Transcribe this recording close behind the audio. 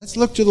Let's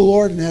look to the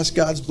Lord and ask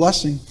God's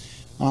blessing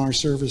on our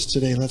service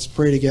today. Let's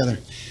pray together.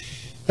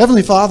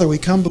 Heavenly Father, we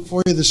come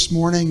before you this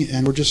morning,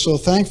 and we're just so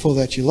thankful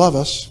that you love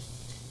us.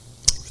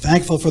 We're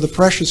thankful for the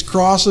precious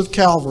cross of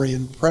Calvary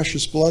and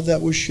precious blood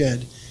that was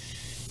shed,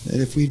 that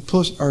if we'd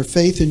put our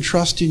faith and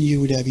trust in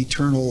you, we'd have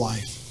eternal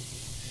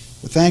life.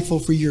 We're thankful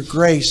for your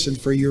grace and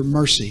for your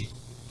mercy,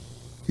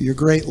 for your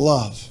great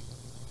love.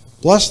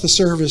 Bless the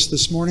service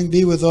this morning.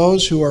 Be with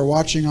those who are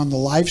watching on the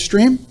live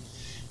stream.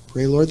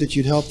 Pray, Lord, that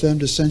you'd help them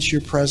to sense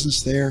your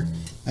presence there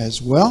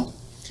as well.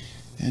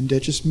 And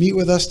just meet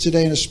with us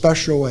today in a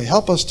special way.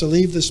 Help us to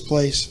leave this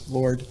place,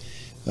 Lord,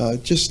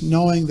 just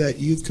knowing that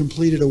you've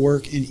completed a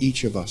work in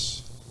each of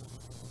us.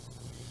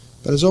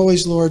 But as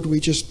always, Lord, we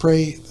just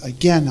pray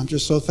again. I'm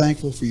just so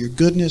thankful for your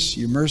goodness,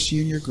 your mercy,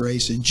 and your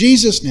grace. In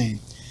Jesus' name,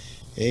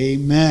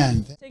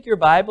 amen. Take your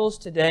Bibles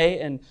today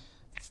and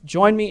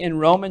join me in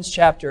Romans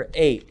chapter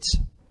 8.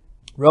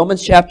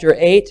 Romans chapter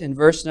 8 and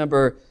verse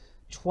number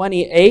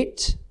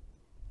 28.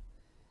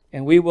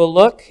 And we will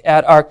look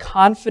at our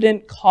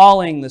confident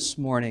calling this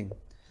morning.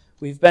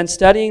 We've been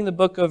studying the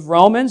book of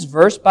Romans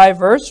verse by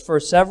verse for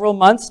several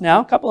months now,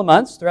 a couple of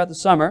months throughout the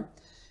summer.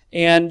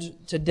 And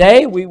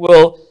today we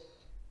will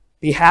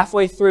be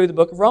halfway through the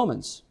book of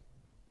Romans.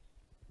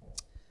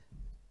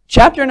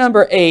 Chapter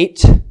number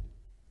 8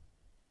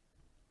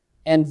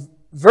 and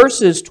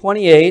verses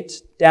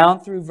 28 down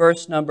through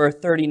verse number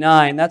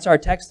 39. That's our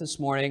text this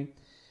morning.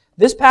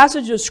 This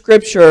passage of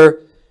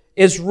Scripture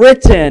is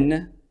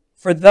written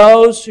for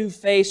those who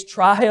face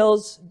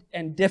trials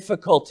and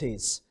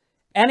difficulties.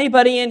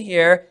 Anybody in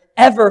here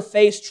ever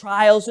faced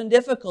trials and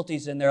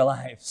difficulties in their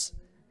lives?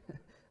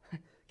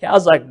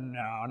 Cal's like,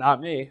 no,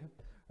 not me.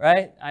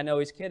 Right? I know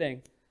he's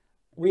kidding.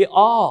 We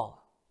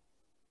all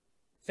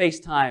face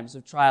times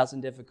of trials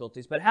and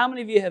difficulties. But how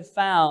many of you have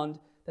found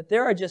that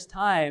there are just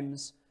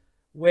times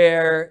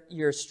where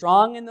you're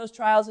strong in those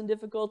trials and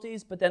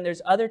difficulties, but then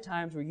there's other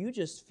times where you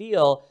just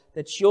feel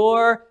that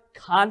your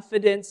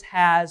confidence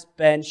has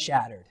been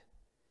shattered?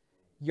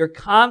 Your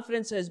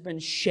confidence has been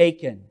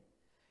shaken.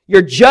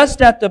 You're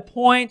just at the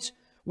point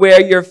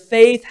where your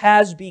faith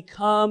has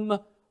become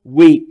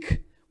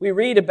weak. We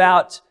read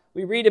about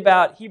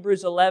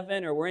Hebrews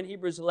 11, or we're in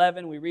Hebrews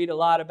 11. We read a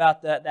lot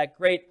about that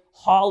great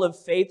Hall of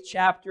Faith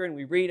chapter, and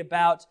we read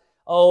about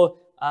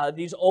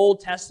these Old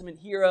Testament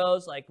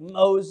heroes like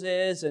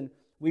Moses, and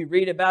we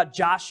read about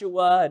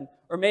Joshua,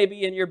 or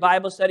maybe in your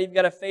Bible study you've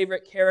got a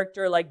favorite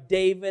character like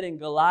David and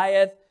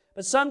Goliath.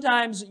 But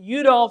sometimes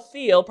you don't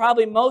feel,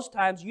 probably most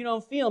times, you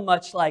don't feel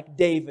much like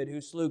David who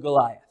slew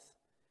Goliath.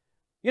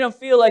 You don't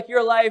feel like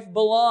your life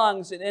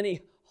belongs in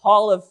any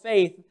hall of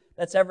faith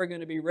that's ever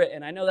going to be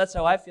written. I know that's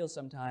how I feel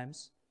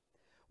sometimes.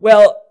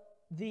 Well,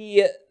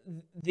 the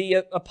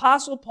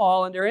Apostle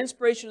Paul, under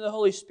inspiration of the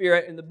Holy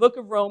Spirit, in the book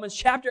of Romans,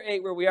 chapter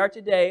 8, where we are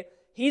today,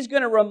 he's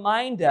going to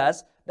remind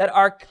us that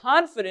our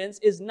confidence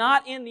is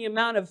not in the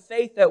amount of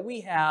faith that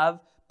we have,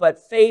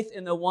 but faith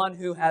in the one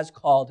who has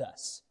called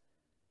us.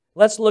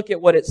 Let's look at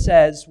what it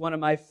says, one of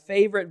my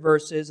favorite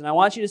verses, and I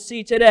want you to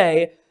see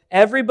today,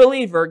 every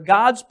believer,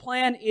 God's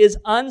plan is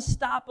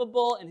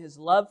unstoppable and His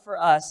love for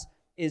us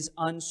is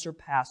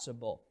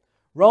unsurpassable.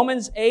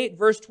 Romans 8,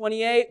 verse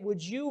 28,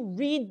 would you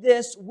read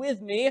this with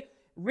me?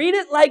 Read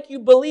it like you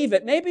believe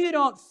it. Maybe you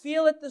don't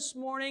feel it this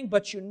morning,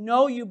 but you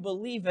know you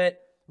believe it.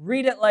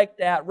 Read it like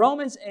that.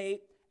 Romans 8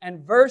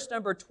 and verse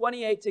number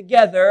 28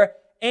 together,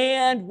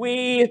 and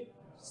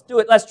let's do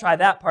it. Let's try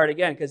that part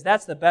again, because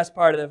that's the best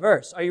part of the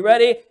verse. Are you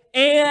ready?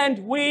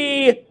 And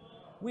we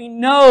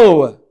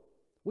know,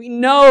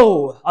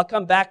 I'll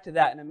come back to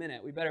that in a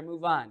minute. We better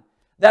move on.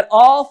 That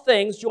all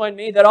things, join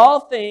me, that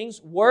all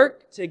things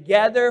work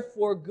together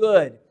for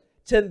good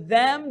to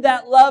them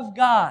that love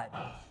God,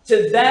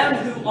 to them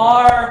who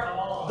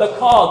are the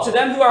called. To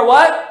them who are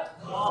what?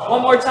 Called.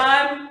 One more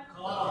time.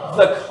 Called.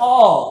 The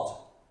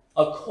called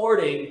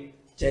according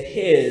to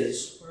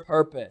His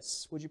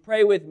purpose. Would you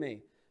pray with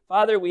me?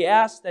 Father, we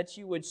ask that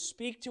you would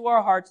speak to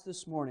our hearts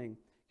this morning.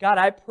 God,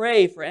 I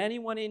pray for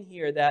anyone in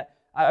here that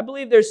I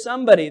believe there's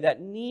somebody that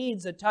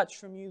needs a touch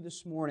from you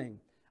this morning.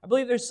 I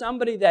believe there's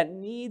somebody that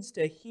needs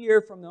to hear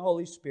from the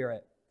Holy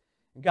Spirit.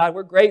 And God,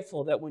 we're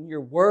grateful that when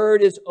your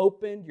word is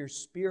opened, your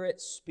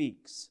Spirit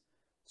speaks.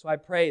 So I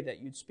pray that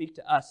you'd speak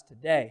to us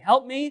today.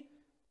 Help me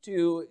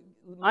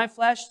my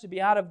flesh to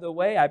be out of the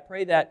way. I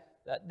pray that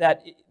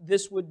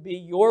this would be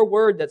your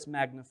word that's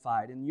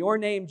magnified, in your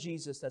name,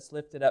 Jesus, that's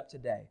lifted up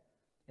today.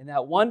 In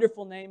that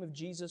wonderful name of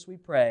Jesus we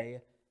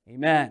pray,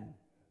 amen.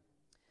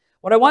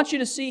 What I want you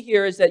to see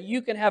here is that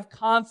you can have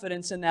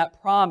confidence in that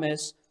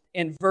promise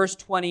in verse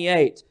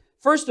 28.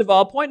 First of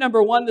all, point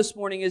number 1 this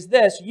morning is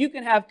this: you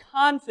can have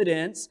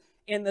confidence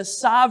in the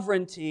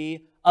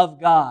sovereignty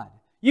of God.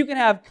 You can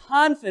have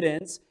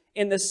confidence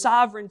in the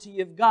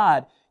sovereignty of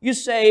God. You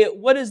say,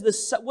 what is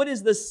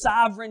the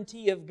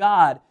sovereignty of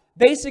God?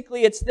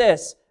 Basically, it's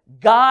this: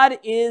 God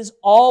is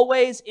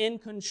always in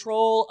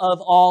control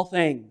of all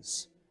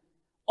things.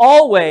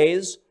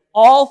 Always,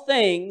 all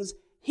things,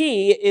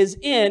 He is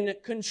in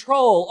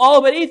control.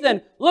 Oh, but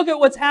Ethan, look at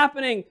what's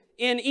happening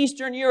in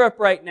Eastern Europe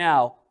right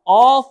now.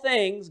 all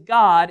things,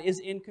 God is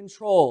in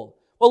control.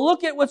 Well,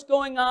 look at what's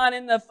going on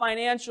in the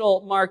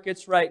financial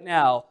markets right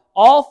now.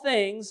 All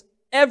things,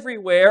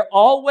 everywhere,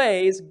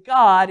 always,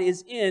 God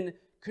is in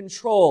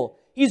control.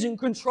 He's in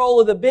control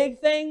of the big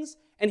things,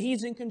 and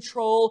He's in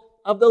control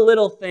of the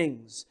little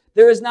things.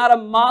 There is not a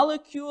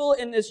molecule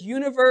in this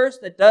universe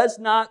that does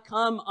not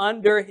come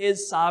under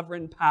His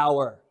sovereign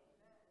power.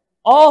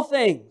 All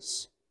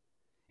things.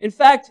 In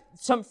fact,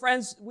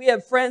 we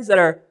have friends that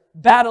are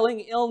battling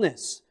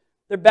illness.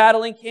 They're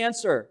battling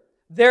cancer.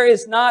 There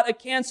is not a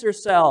cancer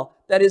cell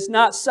that is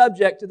not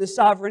subject to the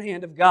sovereign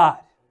hand of God.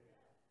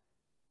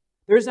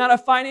 There's not a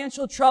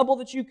financial trouble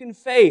that you can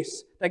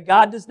face that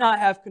God does not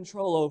have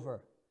control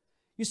over.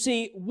 You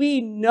see,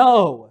 we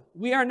know.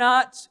 We are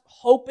not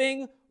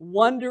hoping,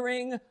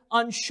 wondering,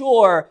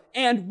 unsure,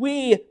 and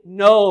we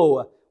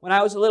know. When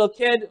I was a little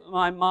kid,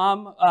 my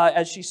mom,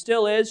 as she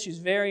still is, she's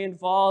very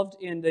involved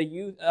in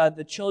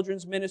the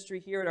children's ministry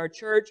here at our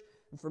church.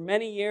 And for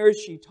many years,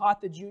 she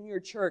taught the junior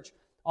church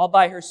all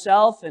by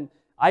herself, and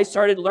I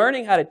started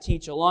learning how to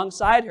teach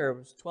alongside her. I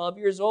was 12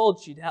 years old.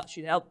 She'd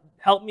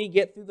help me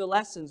get through the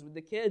lessons with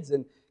the kids,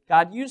 and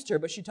God used her.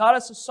 But she taught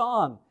us a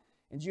song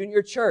in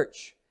junior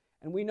church.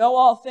 And we know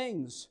all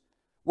things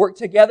work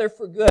together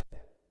for good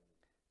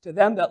to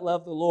them that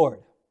love the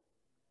Lord.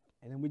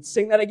 And then we'd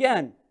sing that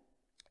again.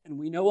 And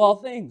we know all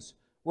things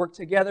work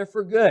together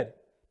for good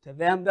to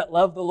them that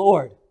love the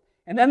Lord.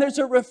 And then there's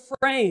a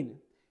refrain.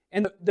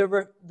 And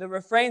the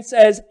refrain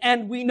says,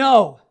 and we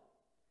know.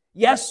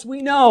 Yes,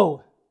 we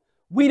know.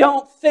 We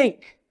don't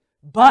think,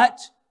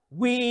 but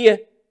we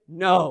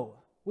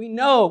know. We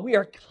know, we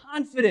are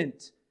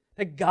confident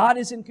that God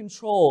is in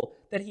control,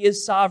 that He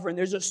is sovereign.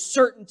 There's a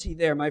certainty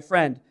there, my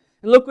friend.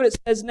 And look what it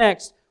says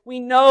next. We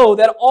know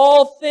that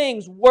all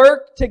things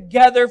work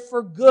together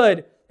for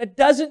good. It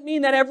doesn't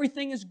mean that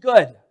everything is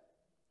good,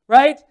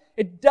 right?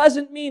 It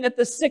doesn't mean that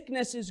the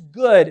sickness is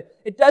good.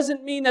 It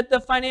doesn't mean that the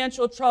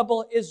financial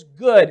trouble is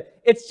good.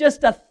 It's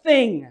just a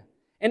thing.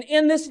 And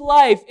in this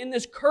life, in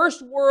this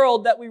cursed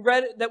world that we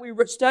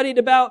studied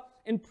about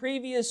in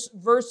previous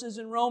verses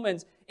in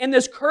Romans, in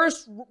this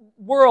cursed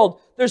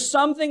world, there's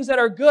some things that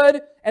are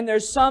good and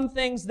there's some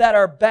things that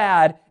are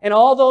bad. And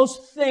all those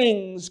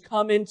things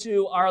come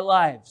into our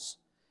lives.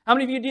 How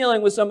many of you are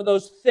dealing with some of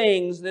those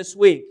things this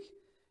week?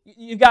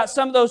 You've got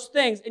some of those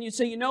things and you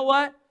say, you know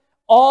what?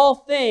 All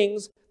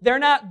things, they're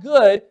not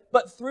good,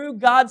 but through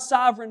God's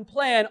sovereign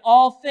plan,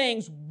 all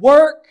things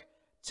work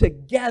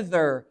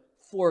together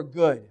for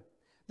good.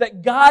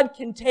 That God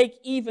can take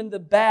even the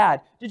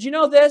bad. Did you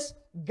know this?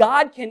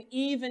 God can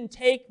even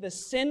take the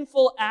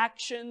sinful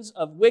actions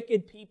of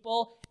wicked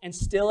people and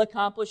still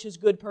accomplish His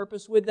good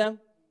purpose with them.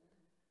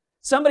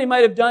 Somebody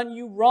might have done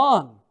you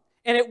wrong.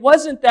 And it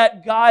wasn't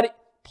that God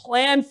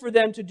planned for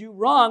them to do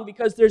wrong,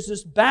 because there's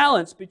this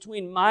balance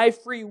between my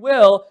free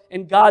will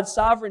and God's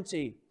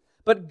sovereignty.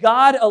 But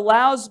God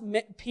allows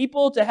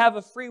people to have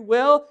a free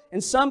will,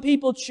 and some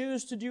people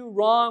choose to do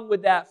wrong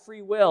with that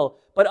free will.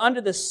 But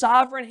under the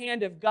sovereign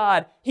hand of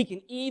God, He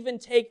can even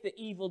take the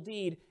evil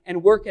deed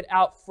and work it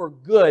out for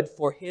good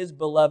for His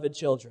beloved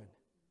children.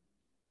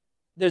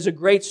 There's a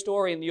great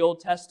story in the Old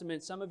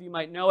Testament. Some of you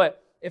might know it.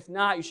 If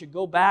not, you should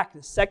go back.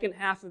 The second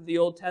half of the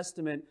Old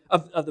Testament,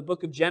 of the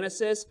book of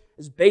Genesis,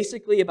 is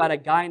basically about a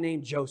guy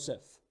named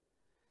Joseph.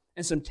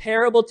 And some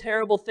terrible,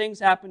 terrible things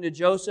happen to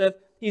Joseph.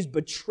 He's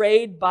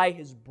betrayed by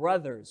his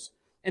brothers.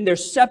 And they're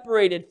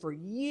separated for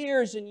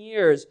years and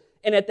years.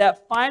 And at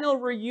that final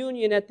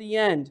reunion at the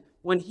end,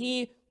 when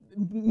he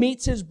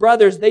meets his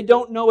brothers, they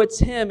don't know it's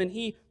him. And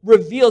he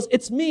reveals,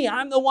 it's me.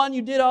 I'm the one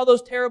you did all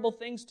those terrible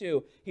things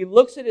to. He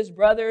looks at his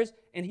brothers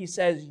and he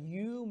says,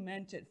 you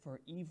meant it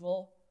for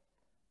evil,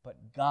 but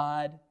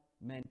God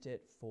meant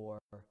it for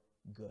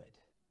good.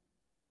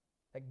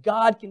 That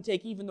God can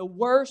take even the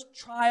worst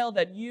trial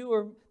that you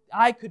or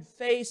I could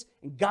face,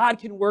 and God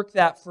can work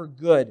that for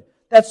good.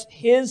 That's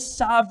His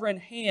sovereign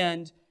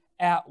hand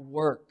at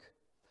work.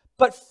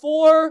 But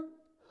for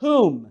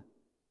whom?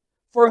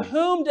 For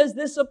whom does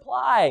this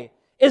apply?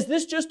 Is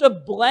this just a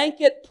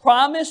blanket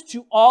promise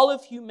to all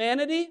of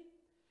humanity?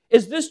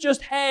 Is this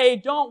just, hey,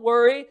 don't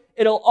worry,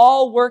 it'll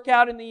all work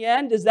out in the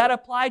end? Does that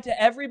apply to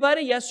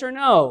everybody? Yes or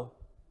no?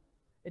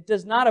 It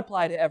does not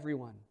apply to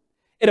everyone.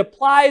 It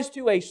applies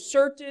to a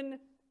certain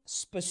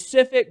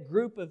specific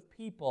group of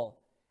people.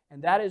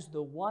 And that is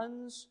the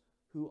ones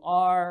who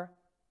are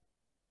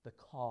the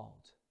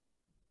called.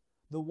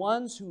 The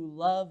ones who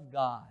love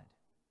God.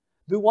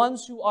 The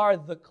ones who are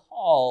the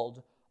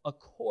called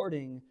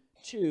according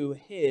to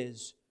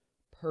His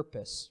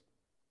purpose.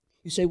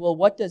 You say, well,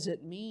 what does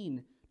it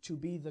mean to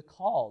be the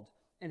called?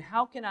 And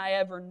how can I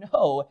ever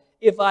know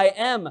if I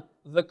am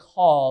the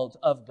called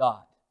of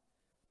God?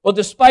 Well,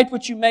 despite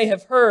what you may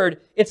have heard,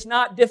 it's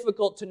not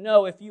difficult to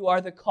know if you are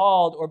the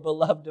called or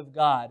beloved of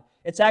God.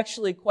 It's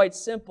actually quite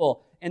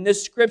simple. And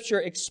this scripture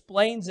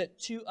explains it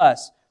to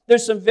us.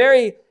 There's some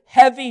very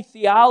heavy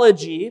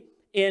theology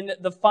in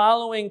the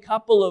following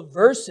couple of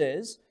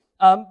verses.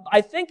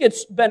 I think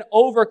it's been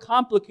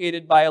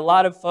overcomplicated by a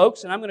lot of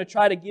folks, and I'm going to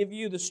try to give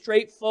you the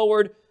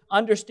straightforward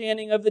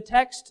understanding of the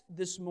text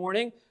this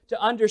morning to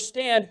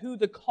understand who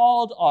the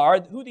called are,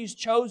 who these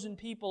chosen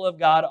people of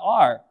God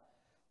are.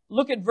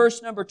 Look at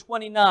verse number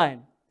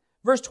 29.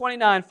 Verse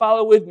 29,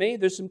 follow with me.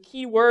 There's some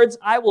key words.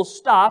 I will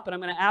stop, and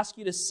I'm going to ask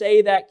you to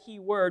say that key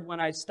word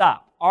when I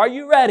stop. Are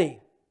you ready?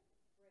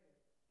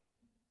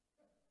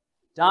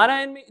 Donna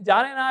and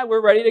I,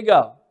 we're ready to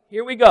go.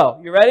 Here we go.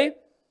 You ready?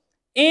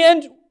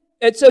 And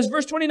it says,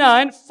 verse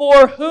 29,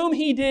 for whom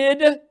he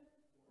did...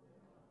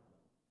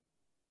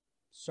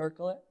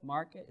 Circle it,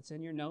 mark it. It's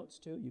in your notes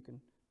too.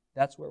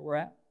 That's where we're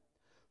at.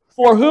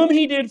 For whom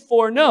he did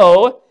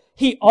foreknow,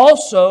 he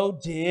also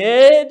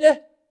did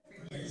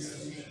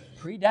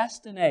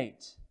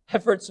predestinate.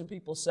 I've heard some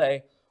people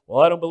say,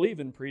 well, I don't believe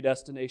in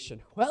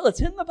predestination. Well,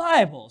 it's in the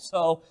Bible,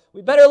 so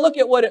we better look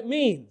at what it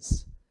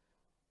means.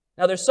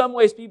 Now, there's some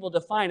ways people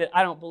define it.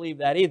 I don't believe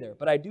that either.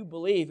 But I do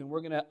believe, and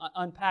we're going to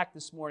unpack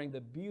this morning,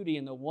 the beauty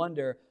and the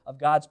wonder of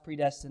God's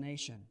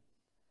predestination.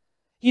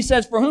 He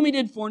says, for whom he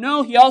did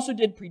foreknow, he also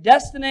did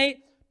predestinate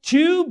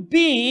to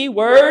be,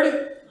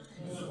 word,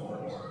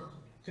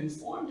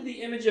 conformed to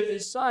the image of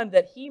his Son,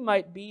 that he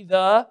might be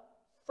the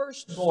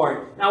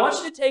firstborn. Now, I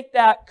want you to take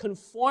that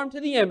conform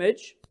to the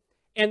image,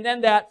 and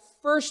then that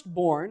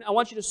firstborn. I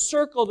want you to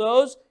circle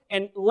those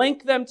and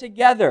link them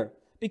together.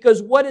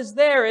 Because what is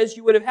there is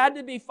you would have had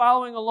to be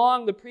following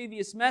along the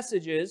previous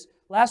messages.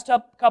 Last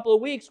couple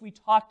of weeks, we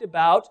talked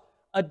about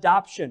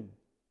adoption.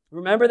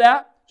 Remember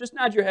that? Just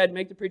nod your head,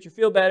 make the preacher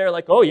feel better,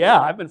 like, oh yeah,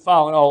 I've been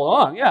following all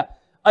along. Yeah.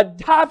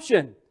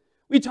 Adoption.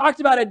 We talked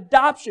about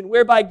adoption,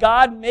 whereby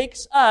God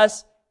makes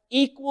us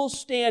equal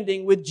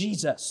standing with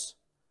Jesus.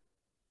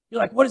 You're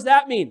like, what does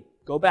that mean?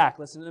 Go back,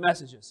 listen to the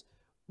messages.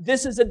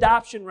 This is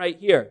adoption right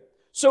here.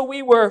 So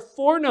we were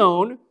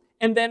foreknown,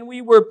 and then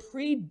we were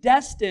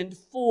predestined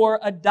for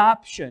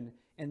adoption.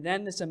 And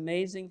then this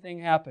amazing thing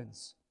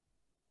happens.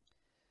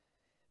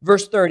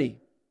 Verse 30.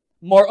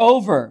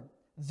 Moreover,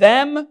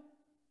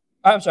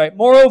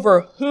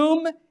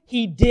 whom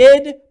he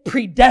did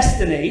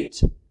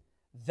predestinate,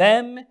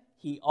 them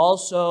he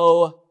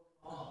also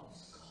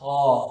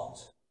called.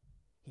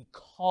 He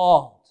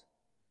called.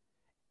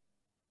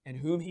 And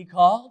whom he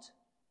called?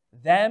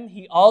 Them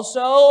he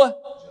also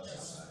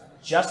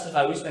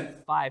justified. We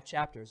spent 5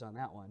 chapters on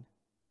that one.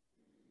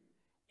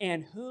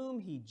 And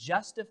whom he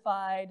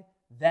justified,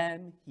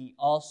 them he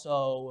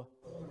also,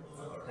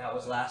 that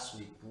was last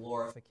week,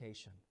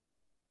 glorification.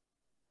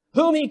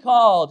 Whom he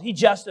called, he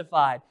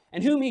justified.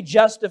 And whom he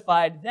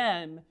justified,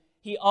 them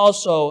he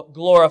also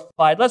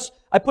glorified.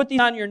 I put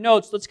these on your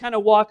notes. Let's kind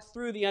of walk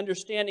through the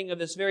understanding of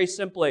this very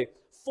simply.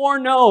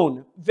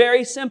 Foreknown,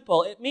 very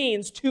simple. It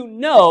means to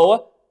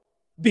know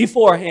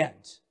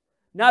beforehand.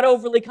 Not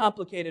overly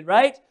complicated,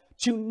 right?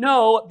 To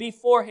know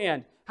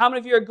beforehand. How many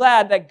of you are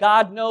glad that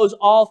God knows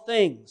all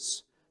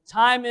things?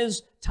 Time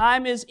is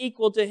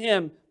equal to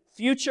Him.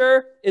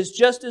 Future is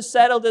just as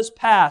settled as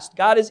past.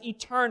 God is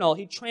eternal.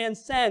 He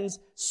transcends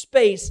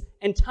space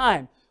and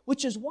time,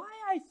 which is why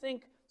I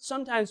think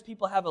sometimes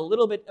people have a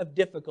little bit of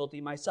difficulty,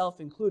 myself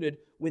included,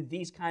 with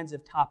these kinds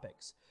of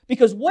topics.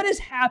 Because what has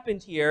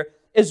happened here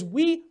is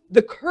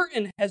the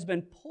curtain has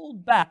been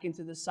pulled back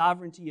into the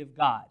sovereignty of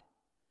God.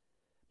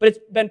 But it's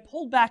been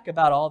pulled back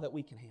about all that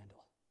we can handle.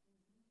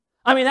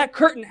 I mean, that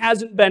curtain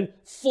hasn't been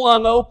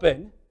flung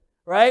open,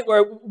 right?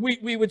 Where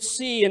we would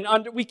see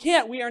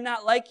we are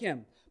not like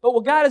Him. But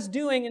what God is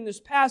doing in this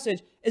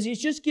passage is He's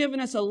just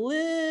given us a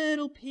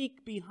little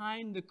peek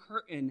behind the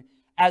curtain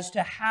as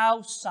to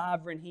how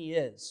sovereign He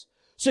is.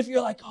 So if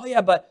you're like, oh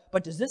yeah, but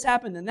does this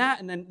happen, then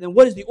that, and then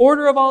what is the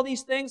order of all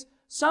these things?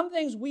 Some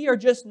things we are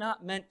just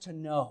not meant to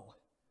know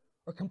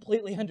or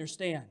completely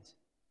understand.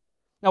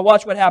 Now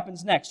watch what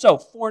happens next. So,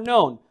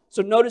 foreknown.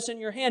 So notice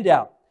in your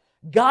handout,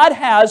 God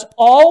has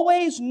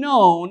always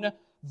known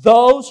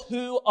those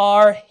who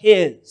are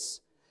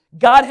His.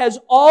 God has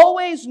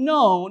always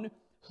known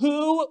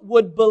who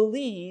would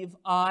believe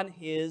on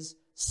His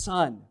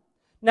Son.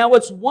 Now,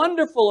 what's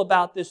wonderful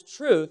about this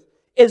truth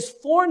is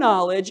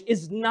foreknowledge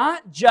is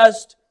not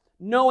just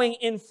knowing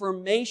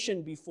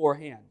information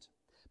beforehand.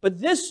 But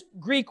this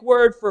Greek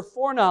word for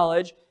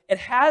foreknowledge, it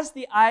has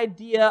the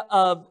idea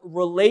of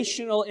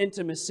relational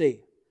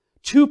intimacy.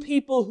 Two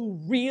people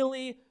who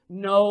really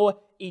know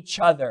each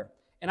other.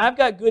 And I've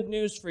got good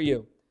news for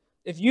you.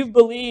 If you've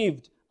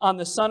believed on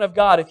the Son of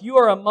God, if you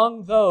are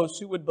among those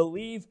who would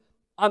believe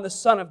on the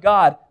Son of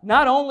God,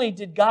 not only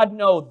did God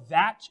know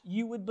that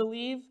you would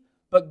believe,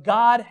 but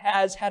God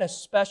has had a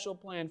special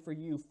plan for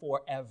you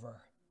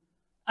forever.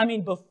 I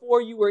mean,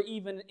 before you were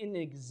even in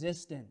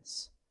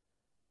existence,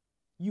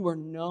 you were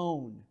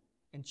known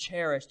and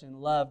cherished and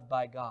loved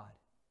by God.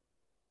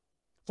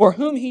 For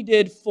whom He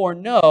did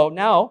foreknow,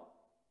 now,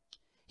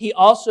 He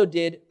also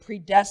did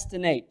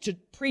predestinate, to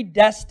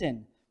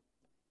predestine,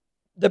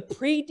 the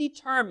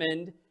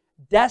predetermined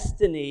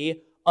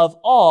destiny of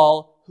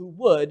all who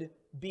would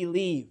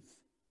believe.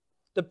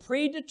 The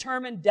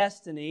predetermined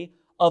destiny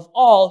of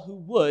all who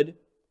would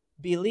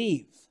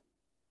believe.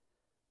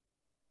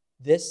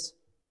 This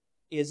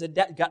is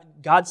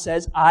God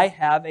says, I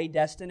have a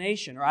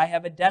destination, or I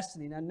have a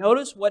destiny. Now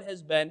notice what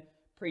has been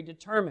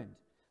predetermined.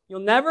 You'll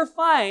never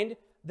find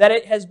that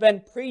it has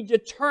been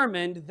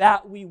predetermined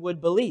that we would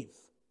believe.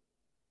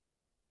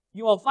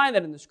 You won't find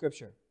that in the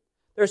Scripture.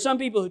 There are some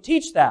people who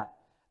teach that,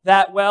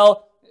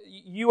 well,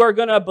 you are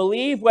going to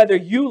believe whether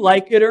you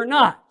like it or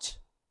not,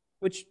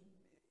 which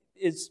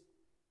is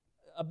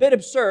a bit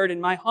absurd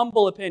in my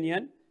humble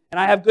opinion, and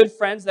I have good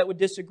friends that would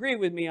disagree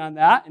with me on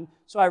that, and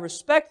so I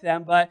respect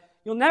them, but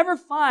you'll never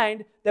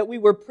find that we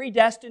were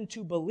predestined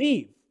to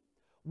believe.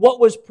 What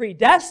was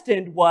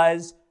predestined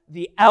was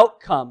the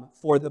outcome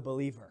for the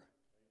believer,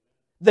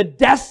 the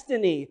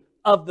destiny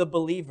of the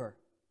believer.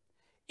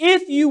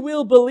 If you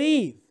will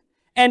believe,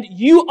 and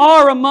you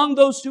are among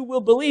those who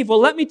will believe. Well,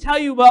 let me tell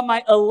you about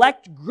my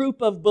elect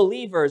group of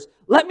believers.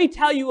 Let me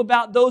tell you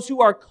about those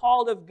who are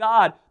called of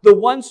God, the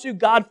ones who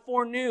God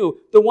foreknew,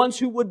 the ones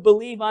who would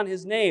believe on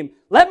His name.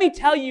 Let me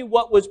tell you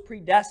what was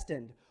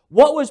predestined.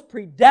 What was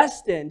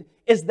predestined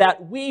is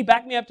that we,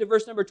 back me up to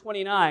verse number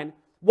 29,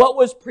 what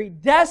was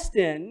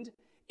predestined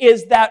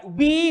is that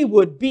we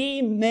would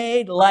be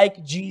made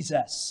like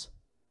Jesus,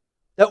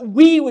 that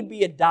we would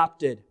be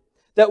adopted,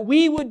 that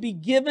we would be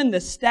given the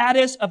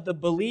status of the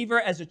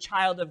believer as a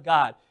child of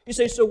God. You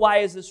say, so why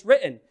is this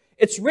written?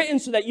 It's written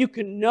so that you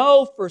can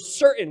know for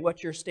certain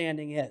what your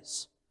standing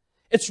is.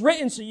 It's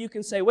written so you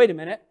can say, wait a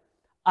minute,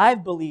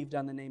 I've believed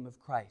on the name of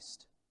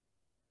Christ.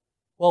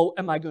 Well,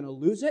 am I going to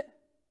lose it?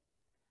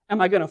 Am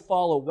I going to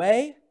fall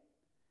away?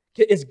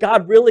 Is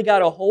God really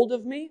got a hold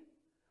of me?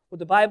 Well,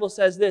 the Bible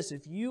says this,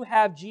 if you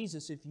have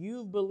Jesus, if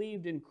you've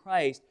believed in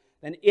Christ,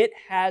 then it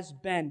has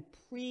been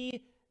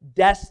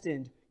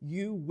predestined.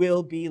 You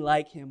will be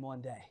like Him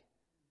one day.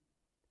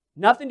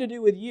 Nothing to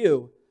do with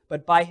you,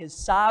 but by His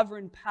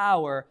sovereign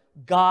power,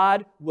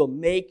 God will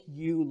make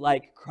you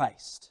like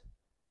Christ.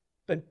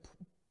 Been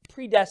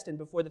predestined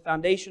before the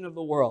foundation of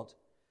the world,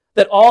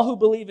 that all who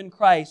believe in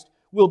Christ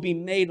will be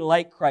made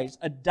like Christ,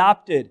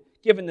 adopted,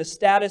 given the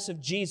status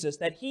of Jesus,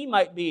 that He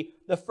might be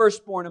the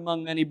firstborn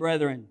among many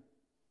brethren.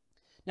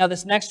 Now,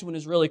 this next one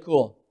is really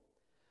cool.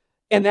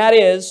 And that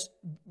is,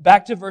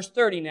 back to verse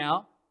 30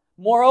 now,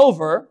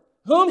 moreover,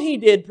 whom He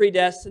did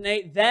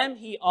predestinate, them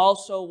He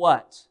also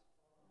what?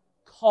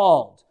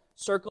 Called.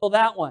 Circle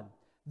that one.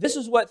 This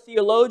is what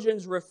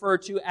theologians refer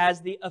to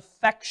as the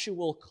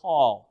effectual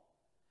call.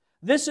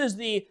 This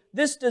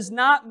does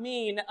not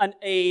mean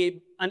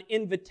an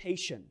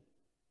invitation.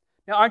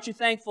 Now, aren't you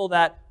thankful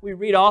that we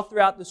read all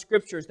throughout the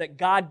Scriptures that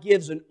God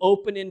gives an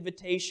open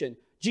invitation?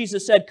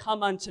 Jesus said,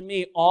 come unto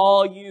me,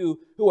 all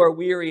you who are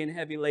weary and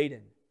heavy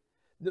laden.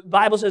 The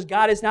Bible says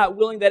God is not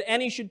willing that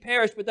any should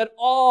perish, but that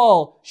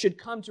all should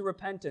come to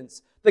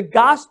repentance. The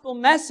gospel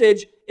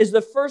message is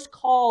the first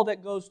call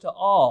that goes to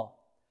all.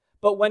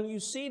 But when you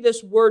see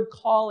this word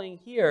calling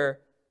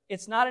here,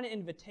 it's not an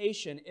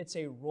invitation, it's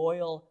a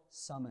royal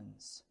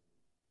summons.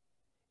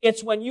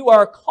 It's when you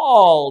are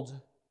called,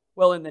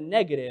 well, in the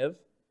negative,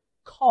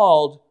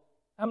 called.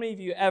 How many of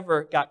you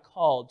ever got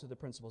called to the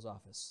principal's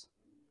office?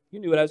 You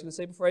knew what I was going to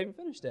say before I even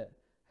finished it.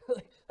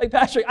 Like,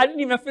 Pastor, I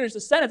didn't even finish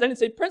the sentence. I didn't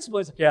say principal.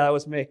 He's like, yeah, that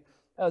was me.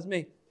 That was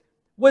me.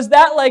 Was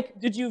that like,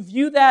 did you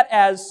view that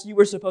as you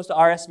were supposed to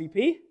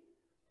RSVP?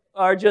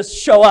 Or just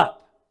show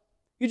up?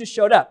 You just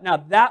showed up. Now,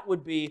 that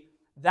would be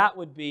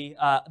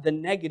the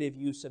negative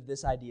use of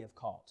this idea of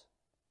called.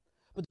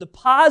 But the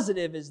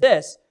positive is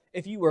this.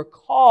 If you were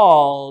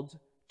called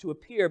to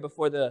appear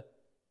before the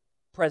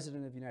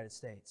President of the United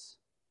States,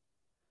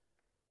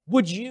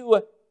 would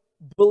you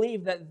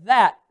believe that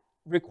that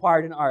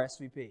required an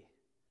RSVP?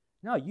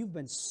 No, you've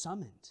been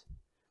summoned.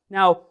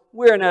 Now,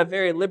 we're in a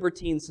very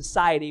libertine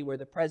society where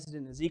the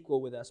president is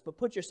equal with us, but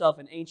put yourself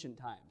in ancient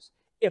times.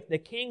 If the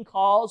king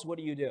calls, what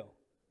do?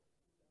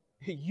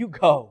 You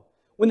go.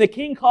 When the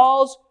king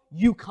calls,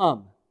 you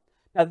come.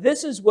 Now,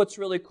 this is what's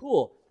really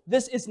cool.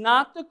 This is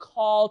not the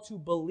call to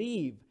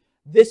believe.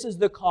 This is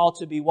the call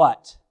to be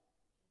what?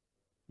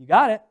 You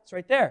got it. It's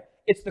right there.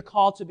 It's the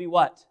call to be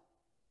what?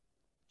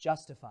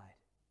 Justified.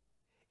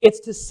 It's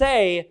to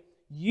say,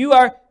 you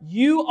are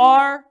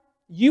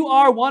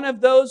one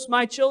of those,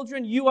 my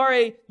children. You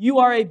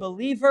are a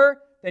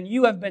believer. Then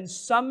you have been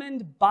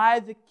summoned by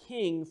the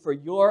King for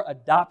your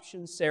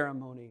adoption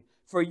ceremony,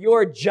 for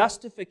your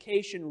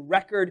justification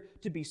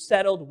record to be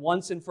settled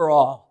once and for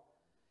all.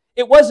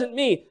 It wasn't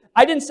me.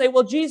 I didn't say,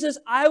 well, Jesus,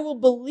 I will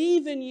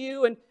believe in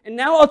you, and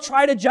now I'll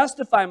try to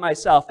justify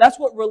myself. That's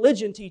what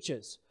religion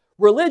teaches.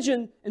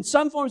 Religion, in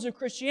some forms of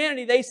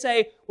Christianity, they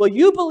say, well,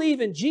 you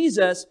believe in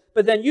Jesus,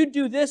 but then you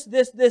do this,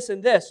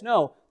 and this.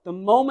 No, the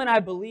moment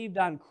I believed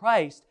on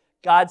Christ,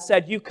 God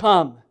said, you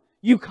come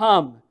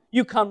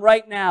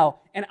right now,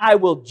 and I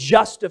will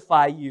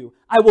justify you.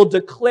 I will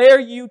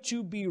declare you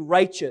to be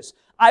righteous.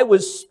 I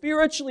was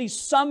spiritually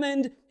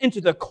summoned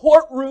into the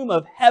courtroom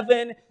of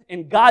heaven,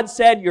 and God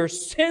said, your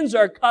sins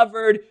are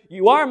covered.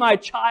 You are my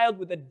child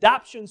with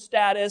adoption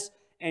status,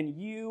 and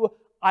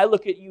I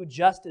look at you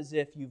just as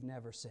if you've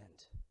never sinned.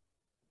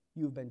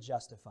 You've been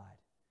justified.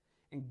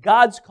 And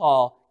God's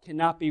call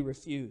cannot be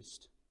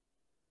refused.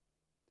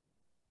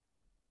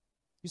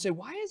 You say,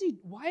 why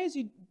is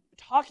he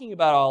talking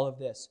about all of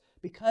this?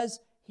 Because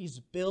He's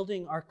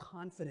building our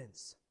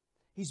confidence.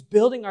 He's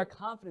building our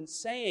confidence,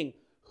 saying,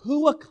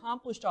 who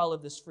accomplished all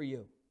of this for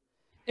you?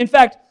 In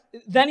fact,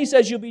 then he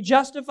says, you'll be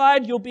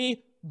justified, you'll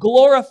be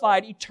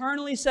glorified,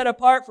 eternally set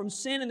apart from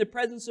sin in the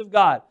presence of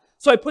God.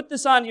 So I put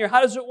this on here.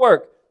 How does it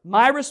work?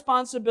 My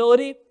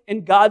responsibility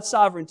and God's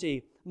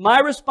sovereignty.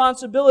 My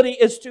responsibility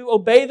is to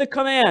obey the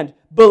command,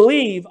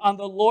 believe on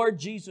the Lord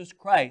Jesus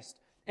Christ.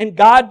 And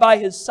God, by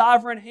His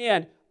sovereign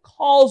hand,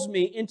 calls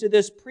me into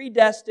this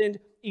predestined,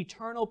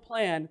 eternal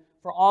plan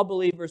for all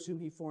believers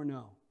whom He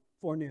foreknew.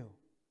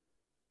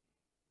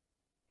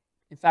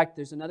 In fact,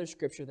 there's another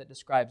scripture that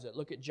describes it.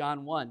 Look at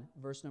John 1,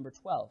 verse number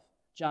 12.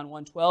 John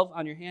 1:12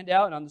 on your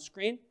handout and on the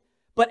screen.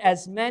 But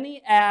as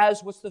many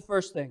as, what's the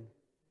first thing?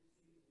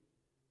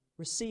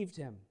 Received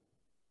Him.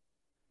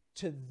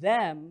 To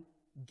them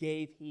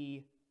gave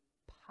He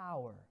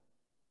power.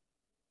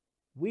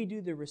 We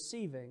do the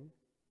receiving.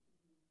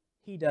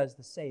 He does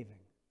the saving.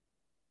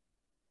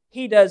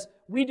 We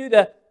do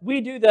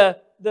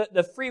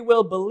the free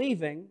will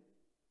believing.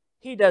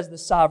 He does the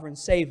sovereign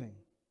saving.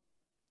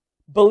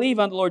 Believe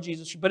on the Lord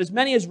Jesus. But as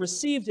many as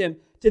received Him,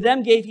 to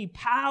them gave He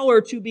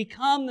power to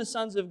become the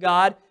sons of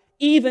God,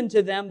 even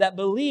to them that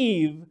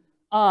believe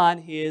on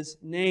His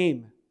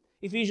name.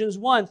 Ephesians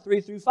 1, 3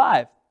 through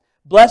 5.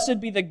 Blessed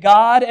be the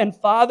God and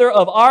Father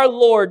of our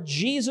Lord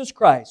Jesus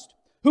Christ,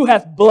 who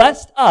hath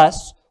blessed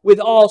us with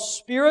all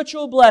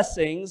spiritual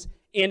blessings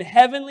in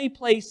heavenly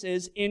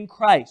places in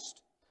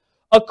Christ,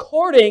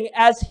 according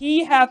as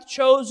He hath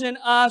chosen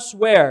us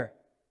where?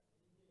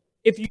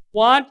 If you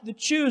want the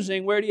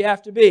choosing, where do you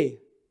have to be?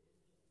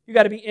 You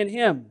got to be in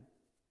Him.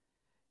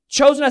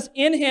 Chosen us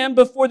in Him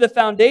before the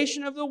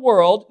foundation of the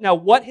world. Now,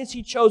 what has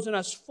He chosen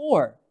us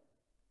for?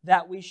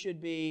 That we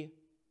should be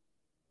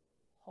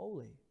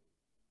holy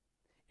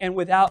and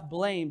without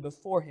blame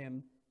before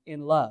Him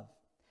in love,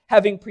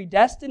 having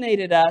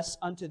predestinated us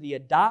unto the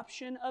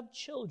adoption of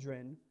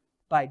children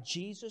by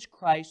Jesus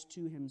Christ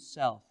to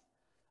Himself,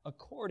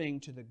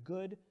 according to the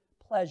good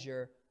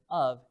pleasure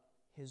of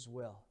His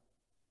will.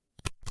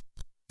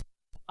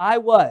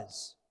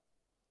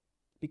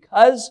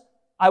 Because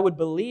I would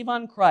believe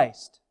on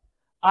Christ,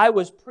 I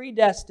was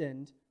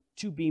predestined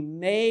to be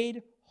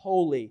made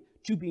holy,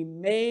 to be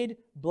made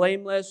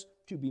blameless,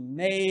 to be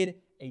made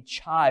a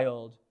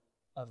child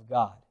of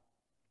God.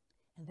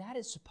 And that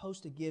is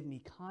supposed to give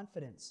me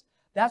confidence.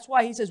 That's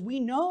why he says we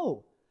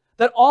know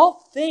that all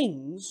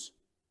things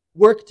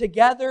work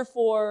together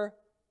for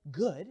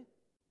good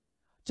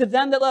to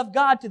them that love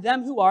God, to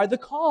them who are the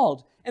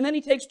called. And then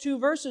he takes 2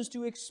 verses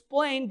to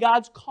explain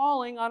God's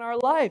calling on our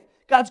life,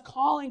 God's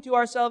calling to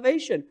our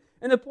salvation.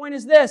 And the point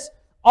is this: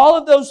 all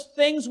of those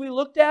things we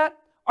looked at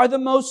are the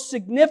most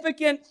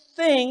significant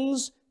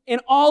things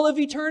in all of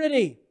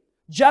eternity.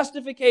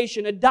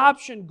 Justification,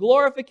 adoption,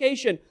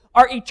 glorification,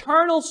 our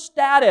eternal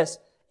status.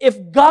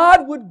 If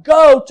God would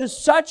go to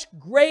such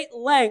great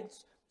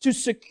lengths to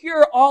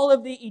secure all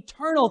of the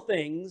eternal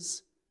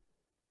things,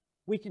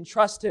 we can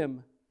trust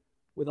Him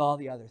with all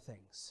the other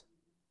things.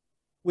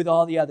 With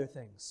all the other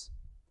things.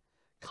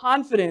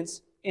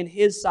 Confidence in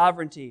His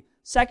sovereignty.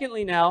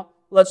 Secondly now,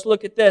 let's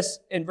look at this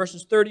in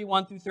verses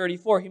 31 through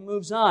 34. He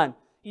moves on.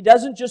 He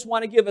doesn't just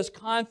want to give us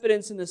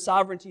confidence in the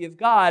sovereignty of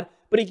God,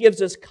 but He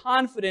gives us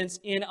confidence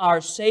in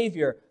our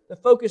Savior. The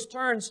focus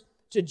turns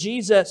to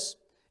Jesus.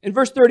 In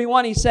verse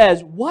 31, he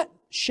says, what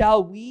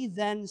shall we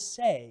then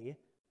say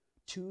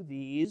to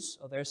these,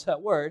 there's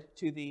that word,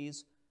 to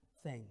these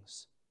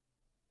things?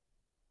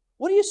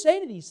 What do you say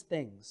to these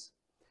things?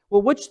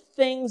 Well, which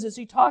things is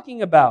he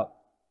talking about?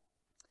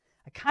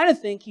 I kind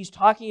of think he's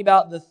talking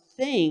about the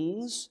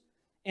things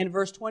in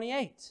verse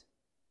 28.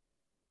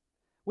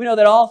 We know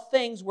that all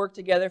things work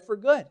together for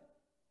good.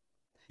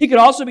 He could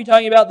also be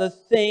talking about the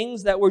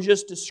things that were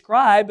just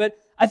described, but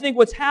I think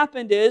what's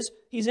happened is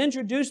he's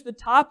introduced the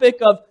topic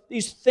of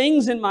these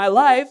things in my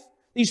life,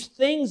 these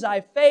things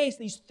I face,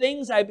 these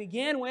things I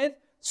began with,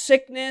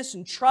 sickness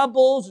and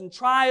troubles and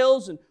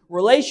trials and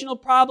relational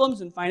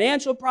problems and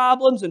financial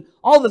problems and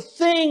all the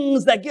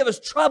things that give us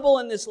trouble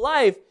in this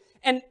life.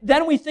 And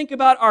then we think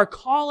about our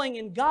calling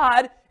in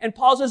God, and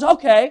Paul says,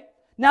 okay,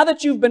 now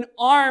that you've been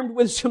armed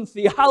with some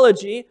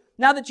theology,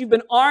 now that you've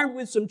been armed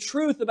with some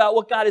truth about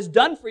what God has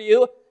done for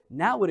you,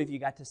 now what have you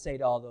got to say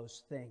to all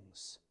those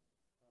things?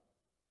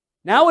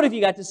 Now what have you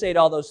got to say to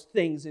all those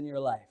things in your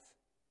life?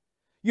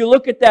 You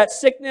look at that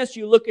sickness,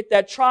 you look at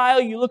that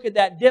trial, you look at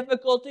that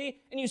difficulty,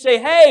 and you say,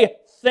 hey,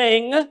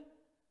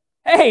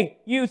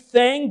 you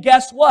thing,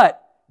 guess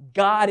what?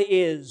 God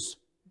is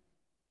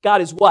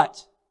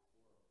what?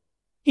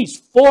 He's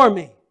for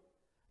me.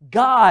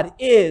 God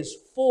is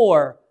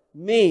for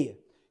me.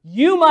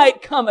 You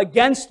might come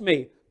against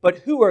me, but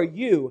who are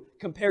you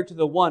compared to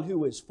the one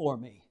who is for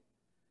me?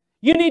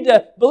 You need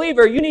to,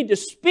 believer, you need to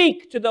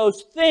speak to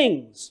those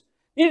things.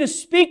 You need to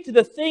speak to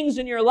the things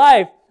in your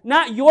life,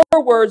 not your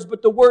words,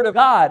 but the Word of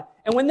God.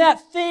 And when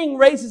that thing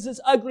raises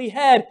its ugly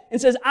head and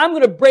says, I'm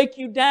going to break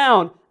you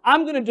down,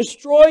 I'm going to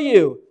destroy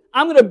you,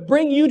 I'm going to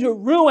bring you to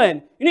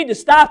ruin, you need to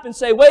stop and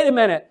say, wait a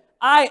minute,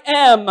 I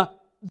am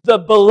the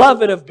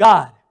beloved of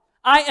God.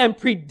 I am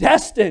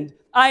predestined.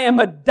 I am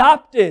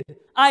adopted.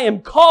 I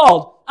am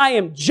called, I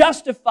am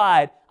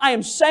justified, I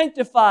am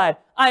sanctified,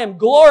 I am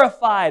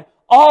glorified,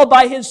 all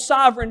by His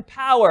sovereign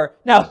power.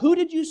 Now, who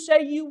did you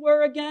say you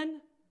were again?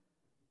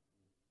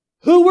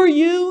 Who were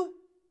you?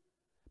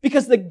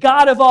 Because the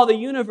God of all the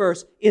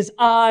universe is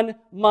on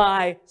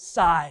my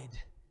side.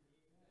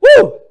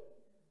 Woo!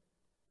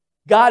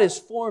 God is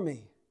for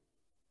me.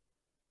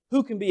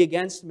 Who can be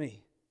against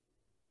me?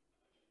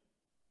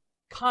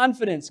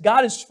 Confidence.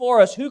 God is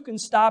for us. Who can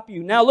stop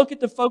you? Now look at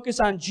the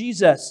focus on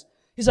Jesus.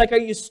 He's like, are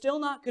you still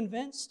not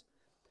convinced?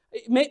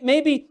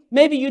 Maybe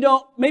you're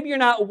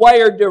not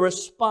wired to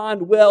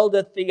respond well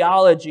to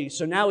theology.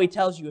 So now He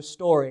tells you a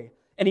story.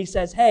 And He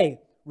says,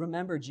 hey,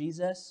 remember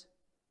Jesus?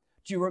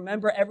 Do you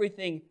remember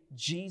everything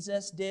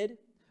Jesus did?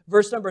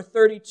 Verse number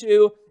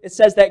 32, it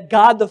says that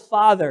God the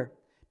Father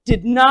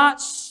did not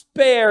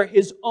spare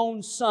His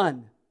own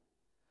Son.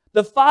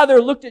 The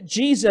Father looked at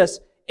Jesus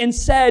and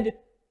said,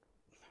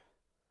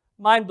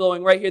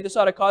 mind-blowing right here, this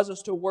ought to cause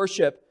us to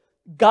worship.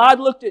 God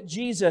looked at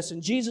Jesus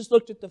and Jesus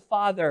looked at the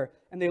Father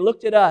and they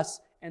looked at us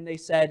and they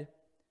said,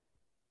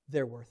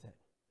 they're worth it.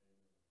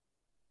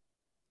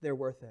 They're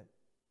worth it.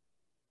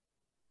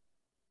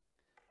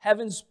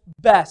 Heaven's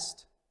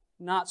best,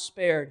 not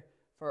spared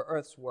for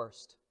earth's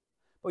worst.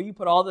 Well, you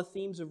put all the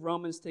themes of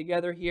Romans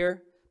together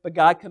here. But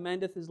God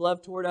commendeth His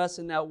love toward us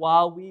in that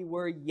while we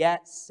were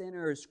yet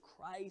sinners,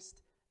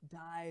 Christ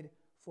died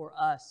for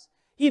us.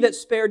 He that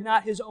spared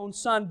not His own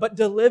Son, but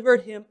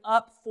delivered Him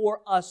up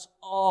for us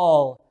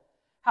all.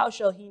 How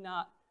shall He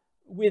not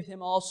with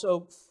Him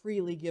also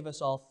freely give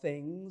us all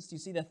things? Do you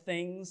see the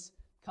things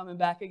coming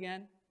back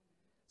again?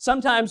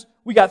 Sometimes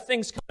we got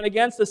things coming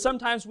against us.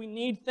 Sometimes we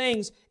need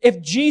things.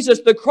 If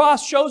Jesus, the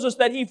cross shows us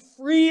that He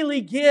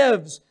freely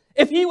gives.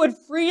 If He would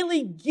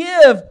freely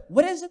give,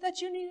 what is it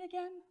that you need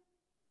again?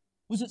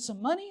 Was it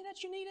some money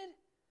that you needed?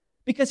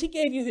 Because He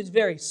gave you His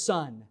very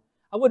Son.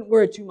 I wouldn't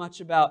worry too much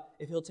about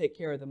if He'll take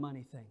care of the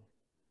money thing.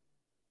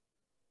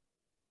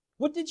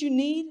 What did you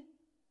need?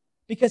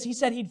 Because He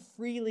said He'd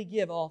freely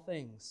give all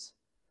things.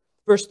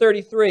 Verse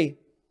 33.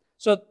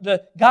 So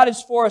God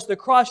is for us. The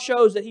cross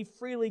shows that He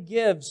freely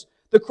gives.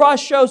 The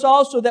cross shows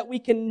also that we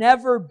can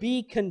never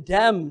be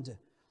condemned.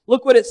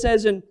 Look what it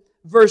says in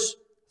verse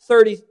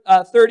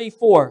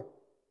 34.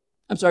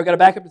 I'm sorry, I've got to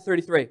back up to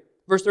 33.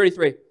 Verse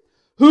 33.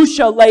 Who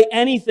shall lay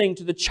anything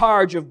to the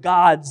charge of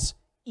God's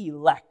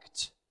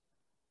elect?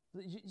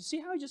 You see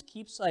how He just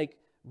keeps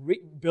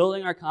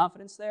building our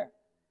confidence there?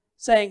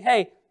 Saying,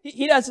 hey,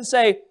 He doesn't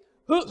say,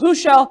 who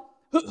shall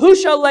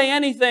lay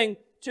anything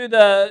to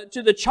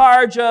the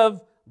charge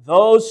of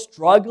those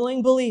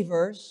struggling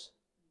believers,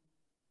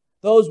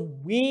 those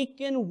weak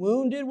and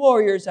wounded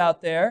warriors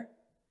out there.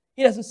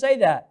 He doesn't say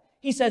that.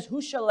 He says,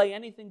 who shall lay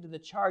anything to the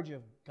charge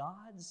of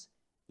God's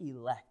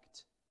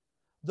elect?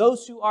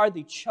 Those who are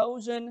the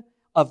chosen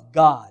of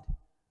God.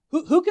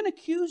 Who can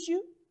accuse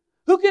you?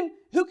 Who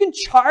can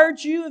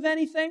charge you of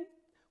anything?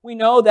 We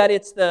know that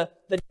it's the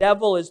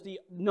devil is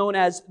known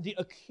as the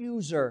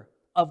accuser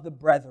of the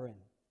brethren.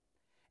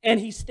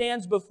 And he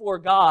stands before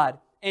God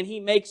and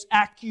he makes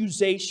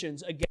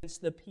accusations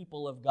against the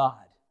people of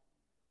God.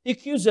 He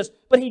accuses us,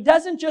 but he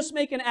doesn't just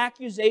make an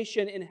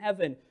accusation in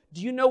heaven.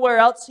 Do you know where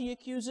else he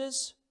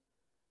accuses?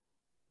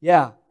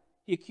 Yeah,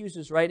 he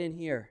accuses right in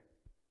here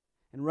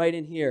and right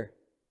in here.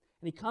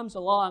 And he comes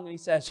along and he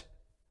says,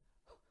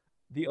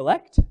 the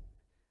elect?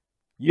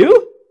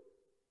 You?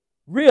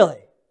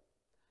 Really?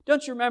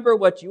 Don't you remember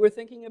what you were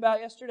thinking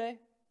about yesterday?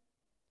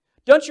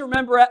 Don't you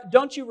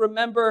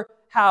remember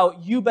how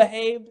you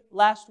behaved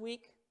last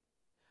week?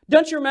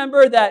 Don't you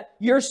remember that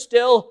you're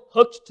still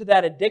hooked to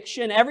that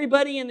addiction?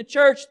 Everybody in the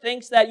church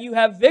thinks that you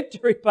have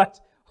victory, but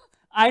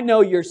I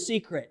know your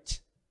secret.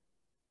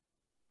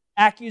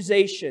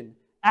 Accusation.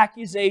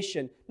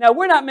 Now,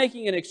 we're not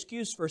making an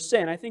excuse for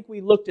sin. I think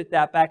we looked at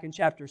that back in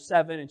chapter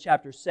 7 and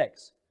chapter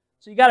 6.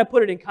 So you got to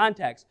put it in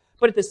context.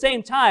 But at the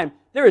same time,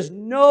 there is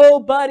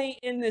nobody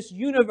in this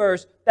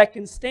universe that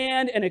can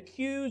stand and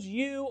accuse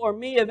you or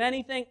me of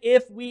anything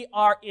if we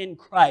are in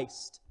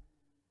Christ.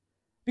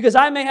 Because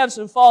I may have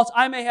some faults,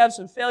 I may have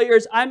some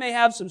failures, I may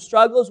have some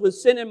struggles with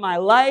sin in my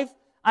life.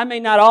 I may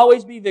not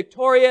always be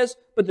victorious,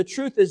 but the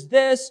truth is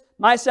this: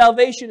 my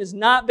salvation is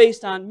not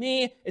based on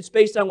me, it's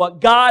based on what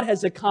God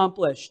has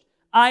accomplished.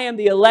 I am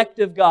the elect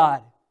of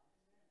God.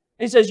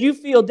 And he says, you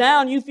feel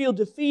down, you feel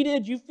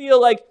defeated, you feel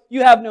like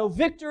you have no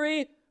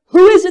victory.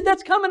 Who is it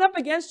that's coming up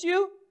against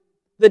you?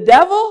 The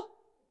devil?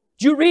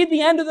 Did you read the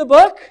end of the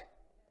book?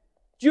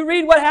 Did you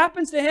read what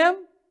happens to him?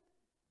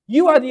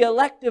 You are the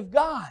elect of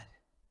God.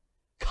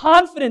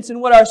 Confidence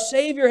in what our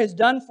Savior has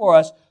done for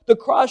us. The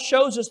cross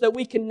shows us that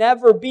we can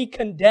never be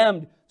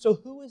condemned. So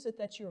who is it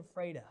that you're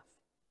afraid of?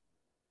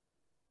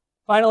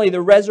 Finally,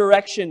 the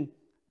resurrection,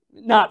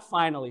 not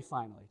finally,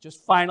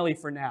 just finally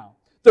for now.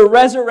 The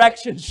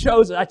resurrection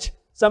shows us,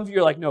 some of you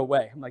are like, no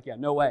way. I'm like, yeah,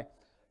 no way.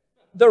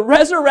 The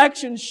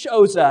resurrection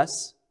shows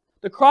us,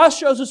 the cross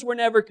shows us we're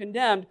never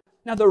condemned.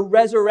 Now the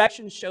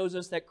resurrection shows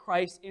us that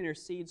Christ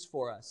intercedes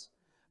for us.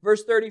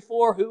 Verse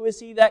 34, who is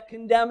he that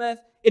condemneth?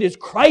 It is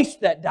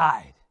Christ that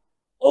died.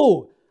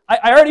 Oh,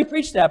 I already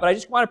preached that, but I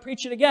just want to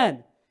preach it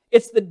again.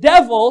 It's the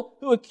devil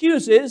who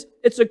accuses.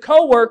 It's a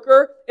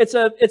coworker. It's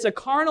a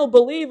carnal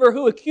believer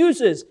who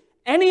accuses.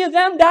 Any of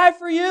them die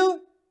for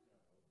you?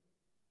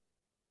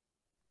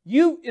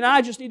 You and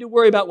I just need to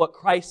worry about what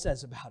Christ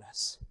says about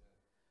us.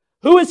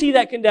 Who is he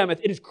that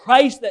condemneth? It is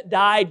Christ that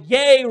died,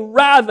 yea,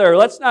 rather.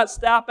 Let's not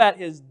stop at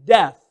his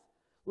death.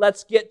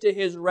 Let's get to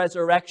his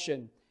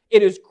resurrection.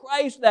 It is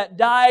Christ that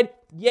died,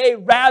 yea,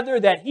 rather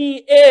that he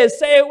is,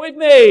 say it with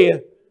me,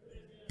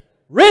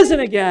 risen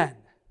again.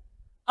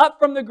 Up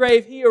from the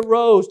grave he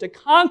arose to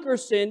conquer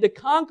sin, to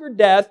conquer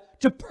death,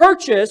 to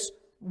purchase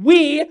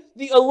we,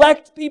 the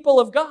elect people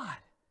of God.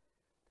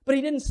 But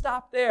he didn't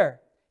stop there.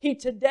 He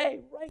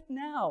today, right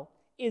now,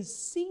 is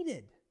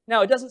seated.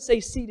 Now, it doesn't say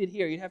seated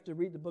here. You'd have to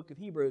read the book of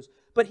Hebrews.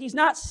 But he's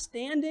not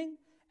standing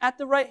at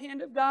the right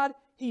hand of God.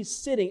 He's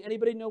sitting.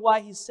 Anybody know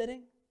why he's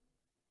sitting?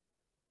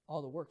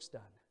 All the work's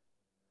done.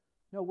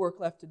 No work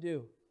left to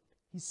do.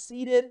 He's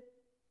seated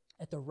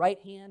at the right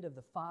hand of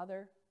the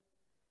Father,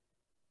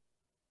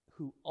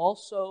 who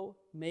also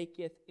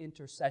maketh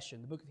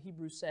intercession. The book of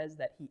Hebrews says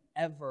that he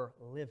ever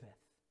liveth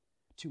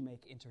to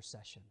make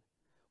intercession.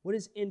 What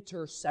is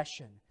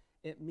intercession?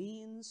 It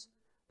means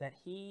that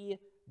he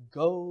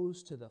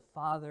goes to the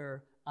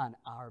Father on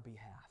our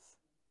behalf.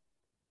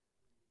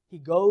 He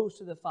goes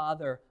to the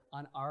Father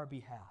on our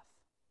behalf.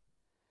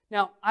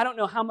 Now, I don't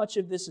know how much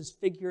of this is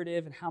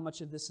figurative and how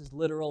much of this is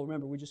literal.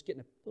 Remember, we're just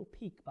getting a little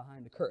peek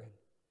behind the curtain.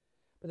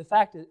 But the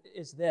fact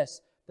is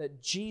this,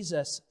 that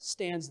Jesus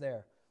stands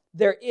there.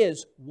 There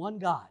is one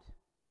God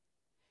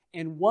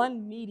and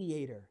one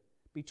mediator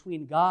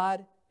between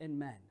God and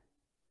men.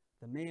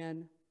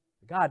 The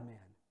God-man,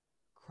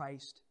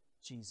 Christ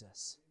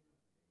Jesus.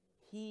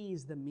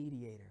 He's the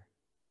mediator.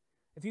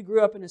 If you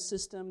grew up in a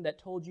system that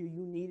told you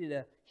you needed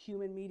a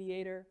human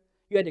mediator,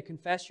 you had to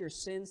confess your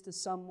sins to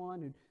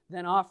someone and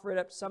then offer it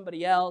up to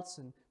somebody else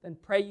and then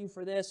pray you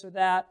for this or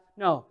that.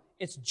 No,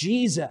 it's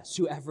Jesus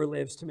who ever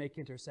lives to make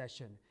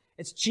intercession.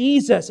 It's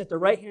Jesus at the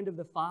right hand of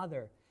the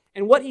Father.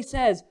 And what he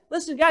says,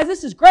 listen guys,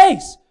 this is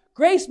grace.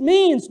 Grace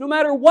means no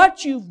matter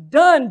what you've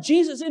done,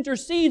 Jesus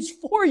intercedes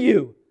for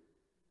you.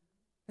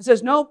 It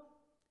says, no,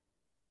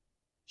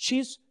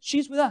 she's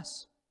with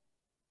us.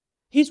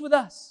 He's with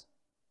us.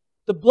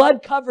 The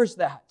blood covers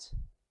that.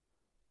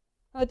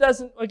 It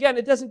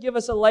doesn't give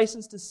us a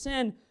license to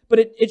sin, but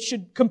it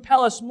should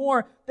compel us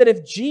more that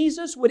if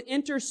Jesus would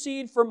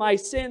intercede for my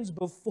sins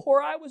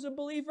before I was a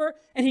believer,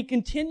 and he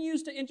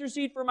continues to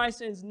intercede for my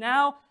sins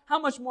now, how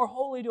much more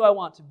holy do I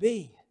want to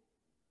be?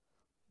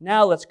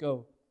 Now let's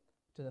go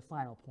to the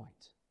final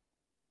point.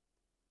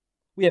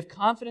 We have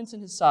confidence in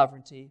his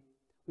sovereignty.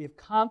 We have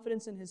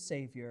confidence in his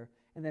Savior.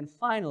 And then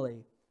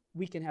finally,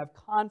 we can have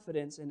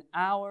confidence in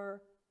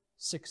our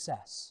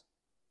success.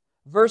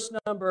 Verse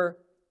number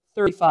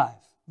 35.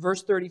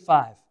 Verse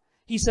 35.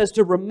 He says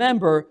to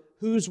remember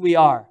whose we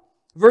are.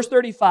 Verse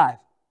 35.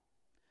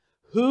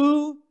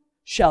 Who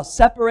shall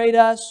separate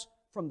us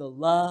from the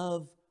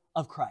love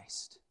of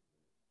Christ?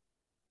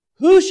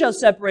 Who shall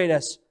separate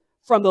us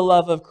from the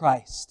love of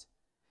Christ?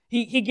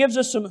 He gives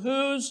us some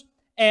who's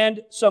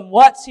and some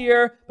what's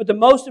here, but the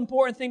most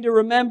important thing to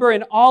remember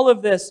in all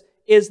of this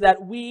is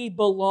that we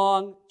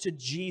belong to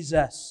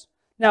Jesus.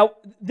 Now,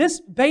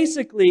 this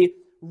basically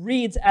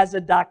reads as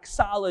a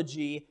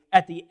doxology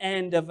at the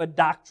end of a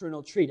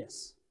doctrinal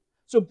treatise.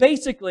 So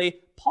basically,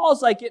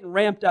 Paul's like getting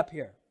ramped up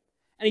here.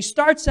 And he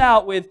starts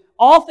out with,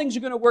 all things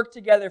are going to work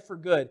together for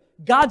good.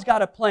 God's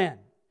got a plan.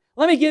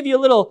 Let me give you a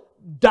little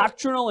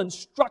doctrinal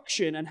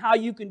instruction on how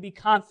you can be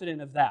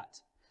confident of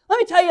that. Let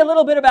me tell you a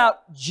little bit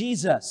about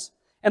Jesus.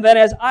 And then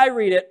as I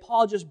read it,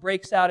 Paul just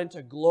breaks out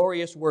into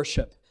glorious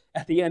worship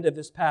at the end of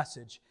this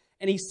passage.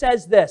 And he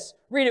says this,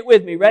 read it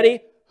with me, ready?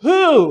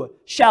 Who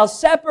shall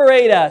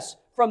separate us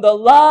from the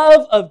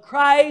love of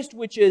Christ,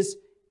 which is,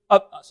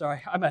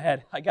 sorry, I'm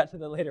ahead. I got to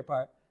the later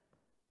part.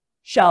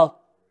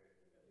 Shall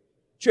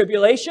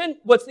tribulation?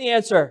 What's the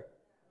answer?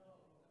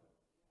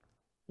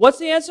 What's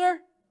the answer?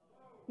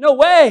 No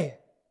way.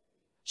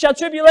 Shall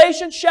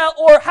tribulation?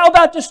 Or how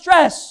about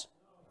distress?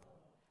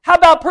 How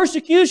about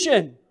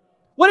persecution?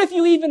 What if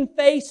you even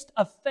faced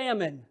a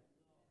famine?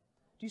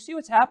 Do you see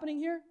what's happening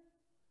here?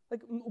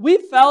 Like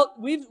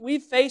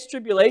we've faced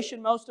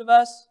tribulation, most of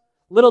us,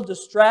 little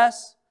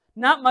distress,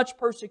 not much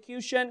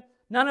persecution.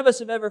 None of us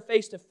have ever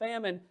faced a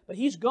famine, but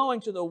he's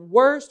going to the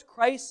worst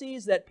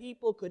crises that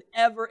people could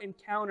ever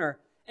encounter.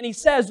 And he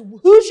says,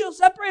 who shall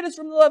separate us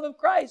from the love of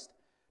Christ?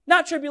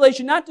 Not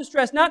tribulation, not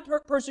distress, not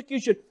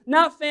persecution,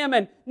 not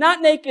famine,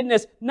 not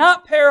nakedness,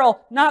 not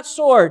peril, not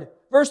sword.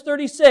 Verse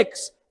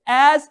 36,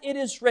 as it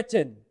is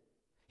written.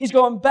 He's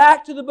going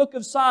back to the book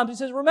of Psalms. He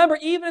says, remember,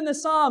 even in the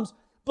Psalms,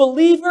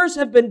 believers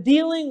have been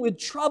dealing with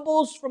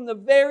troubles from the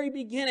very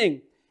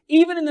beginning.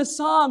 Even in the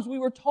Psalms, we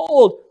were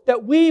told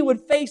that we would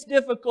face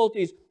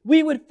difficulties.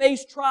 We would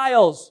face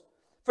trials.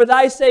 For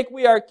thy sake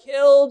we are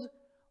killed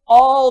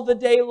all the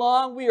day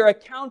long. We are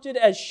accounted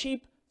as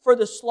sheep for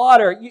the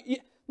slaughter.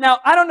 Now,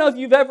 I don't know if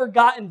you've ever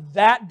gotten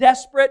that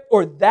desperate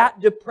or that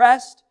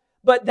depressed,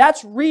 but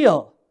that's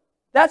real.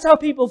 That's how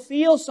people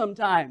feel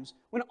sometimes.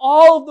 when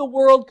all of the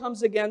world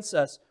comes against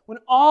us, when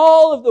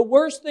all of the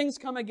worst things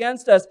come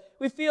against us,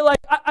 we feel like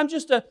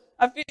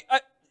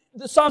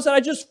the Psalm said, I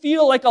just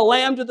feel like a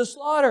lamb to the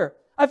slaughter.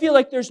 I feel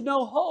like there's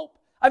no hope.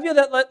 I feel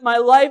that my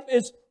life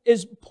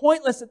is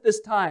pointless at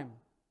this time.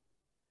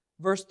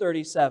 Verse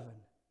 37,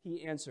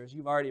 he answers.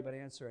 You've already been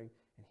answering.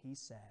 And he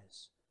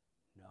says,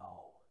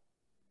 no.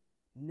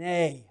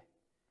 Nay,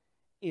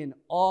 in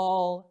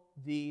all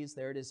these,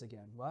 there it is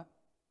again. What?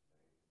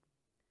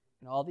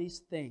 In all these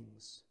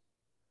things,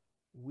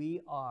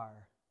 we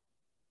are,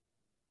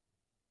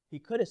 he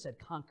could have said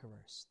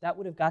conquerors. That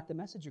would have got the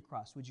message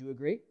across. Would you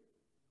agree?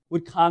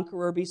 Would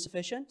conqueror be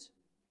sufficient?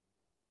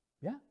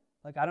 Yeah.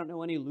 Like, I don't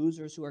know any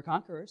losers who are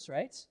conquerors,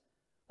 right?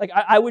 Like,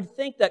 I would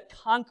think that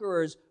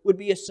conquerors would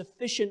be a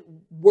sufficient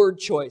word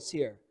choice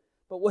here.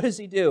 But what does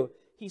he do?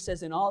 He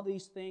says, in all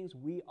these things,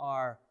 we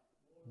are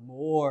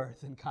more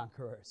than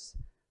conquerors.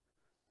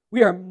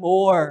 We are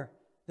more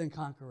than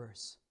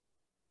conquerors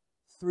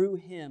through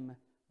Him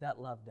that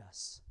loved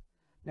us.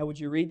 Now, would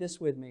you read this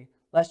with me?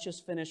 Let's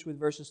just finish with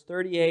verses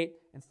 38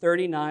 and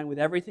 39 with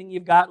everything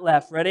you've got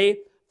left. Ready?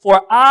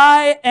 For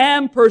I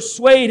am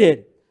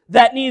persuaded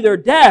that neither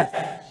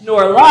death,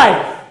 nor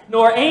life,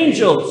 nor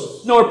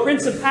angels, nor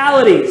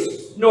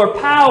principalities, nor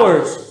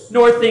powers,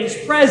 nor things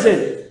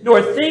present,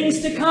 nor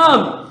things to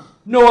come,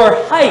 nor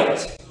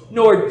height,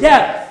 nor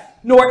depth,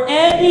 nor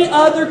any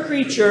other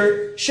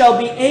creature shall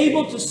be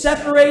able to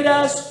separate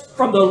us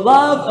from the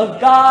love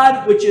of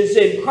God which is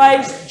in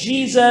Christ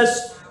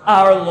Jesus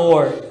our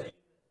Lord.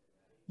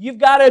 You've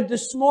got to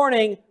this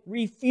morning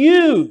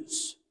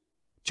refuse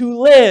to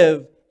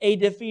live a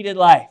defeated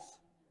life.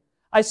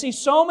 I see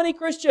so many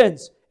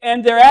Christians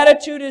and their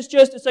attitude is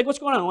just, it's like, what's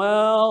going on?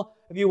 Well,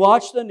 have you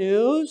watched the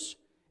news?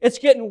 It's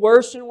getting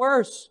worse and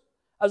worse.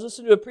 I was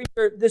listening to a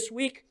preacher this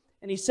week,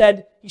 and he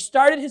said, he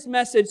started his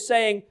message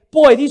saying,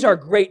 boy, these are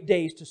great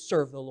days to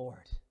serve the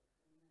Lord.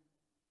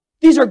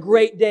 These are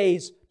great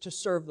days to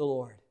serve the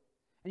Lord.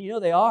 And you know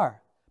they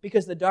are,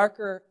 because the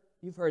darker,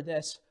 you've heard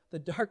this, the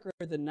darker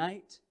the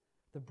night,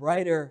 the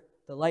brighter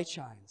the light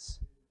shines.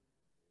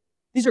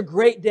 These are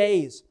great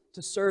days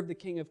to serve the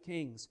King of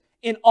Kings.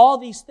 In all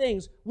these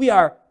things, we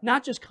are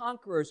not just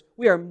conquerors,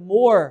 we are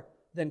more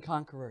than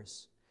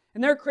conquerors.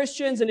 And there are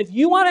Christians, and if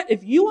you want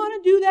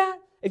to do that,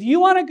 if you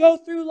want to go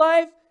through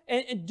life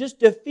and just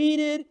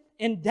defeated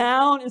and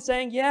down and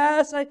saying,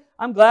 yes,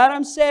 I'm glad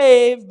I'm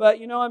saved, but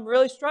I'm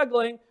really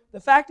struggling. The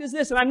fact is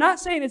this, and I'm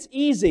not saying it's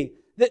easy.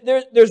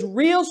 There's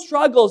real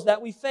struggles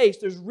that we face.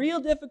 There's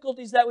real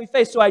difficulties that we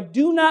face. So I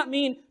do not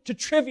mean to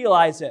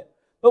trivialize it.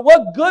 But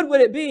what good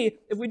would it be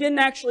if we didn't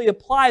actually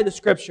apply the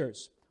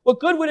Scriptures? What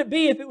good would it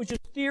be if it was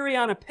just theory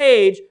on a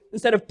page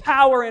instead of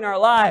power in our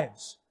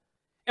lives?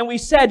 And we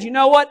said, you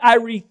know what? I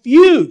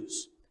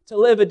refuse to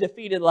live a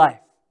defeated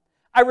life.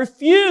 I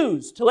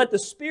refuse to let the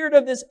spirit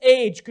of this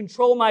age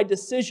control my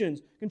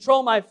decisions,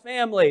 control my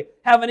family,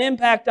 have an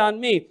impact on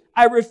me.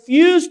 I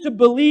refuse to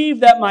believe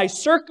that my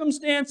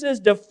circumstances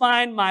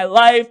define my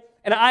life,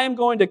 and I am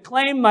going to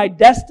claim my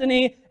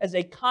destiny as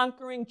a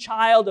conquering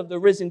child of the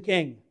risen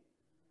King.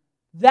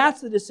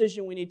 That's the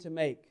decision we need to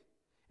make.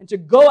 And to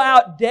go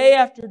out day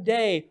after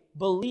day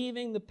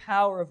believing the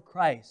power of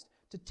Christ.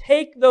 To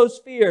take those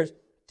fears,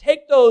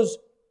 take those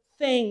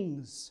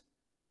things,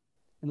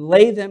 and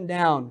lay them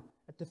down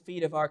at the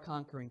feet of our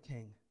conquering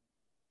King.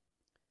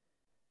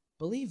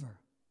 Believer,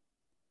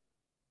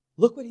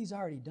 look what He's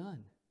already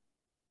done.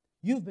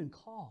 You've been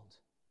called.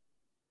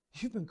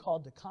 You've been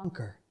called to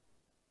conquer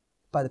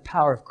by the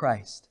power of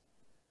Christ.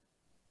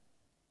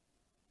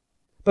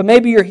 But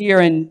maybe you're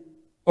here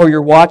or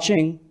you're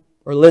watching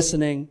or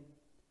listening,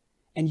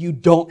 and you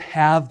don't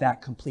have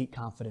that complete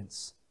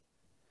confidence.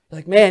 You're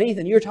like, man,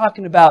 Ethan, you're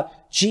talking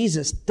about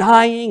Jesus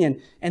dying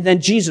and then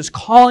Jesus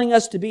calling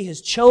us to be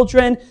His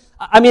children.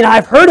 I mean,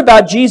 I've heard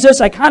about Jesus.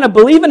 I kind of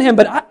believe in Him,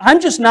 but I'm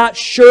just not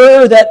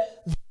sure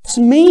that that's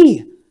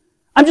me.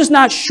 I'm just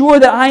not sure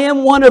that I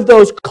am one of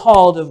those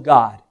called of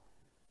God.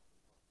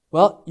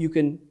 Well,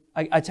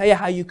 I tell you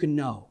how you can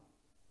know.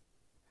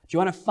 Do you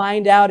want to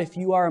find out if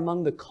you are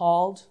among the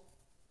called?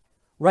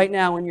 Right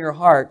now in your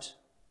heart,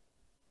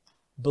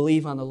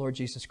 believe on the Lord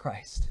Jesus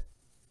Christ.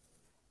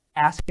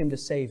 Ask Him to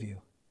save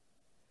you.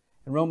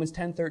 And Romans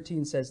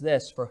 10:13 says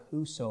this, for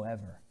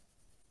whosoever,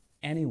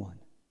 anyone,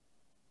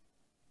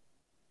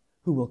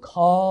 who will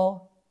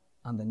call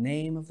on the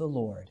name of the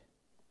Lord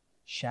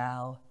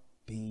shall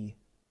be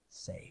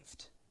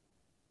saved.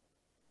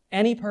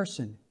 Any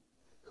person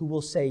who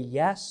will say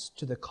yes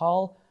to the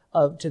call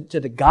to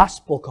the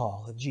gospel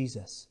call of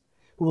Jesus,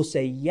 who will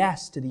say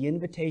yes to the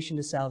invitation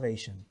to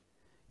salvation,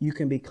 you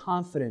can be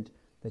confident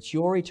that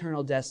your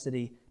eternal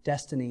destiny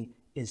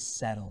is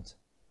settled.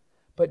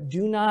 But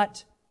do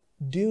not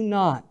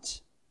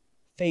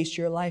face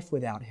your life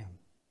without Him.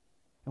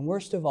 And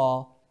worst of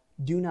all,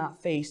 do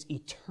not face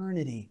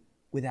eternity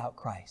without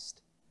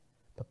Christ.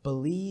 But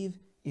believe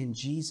in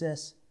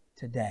Jesus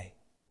today.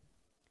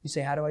 You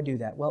say, how do I do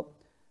that? Well,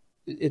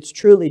 it's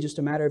truly just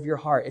a matter of your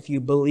heart. If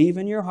you believe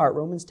in your heart,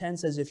 Romans 10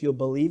 says if you'll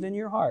believe in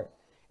your heart,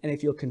 and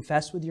if you'll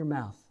confess with your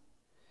mouth,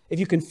 If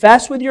you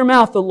confess with your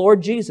mouth the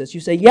Lord Jesus, you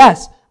say,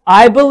 yes,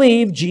 I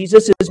believe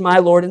Jesus is my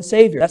Lord and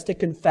Savior. That's to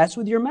confess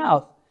with your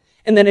mouth.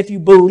 And then if you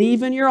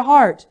believe in your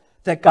heart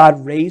that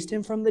God raised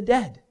him from the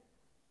dead,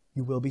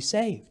 you will be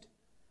saved.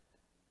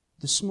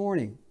 This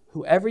morning,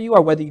 whoever you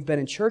are, whether you've been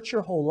in church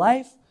your whole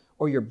life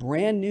or you're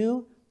brand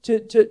new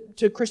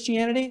to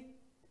Christianity,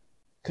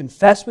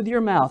 confess with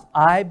your mouth,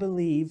 I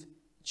believe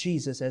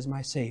Jesus as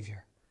my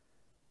Savior.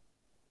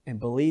 And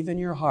believe in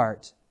your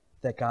heart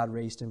that God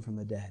raised him from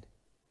the dead.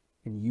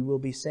 And you will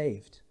be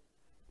saved.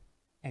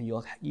 And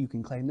you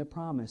can claim the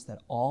promise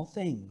that all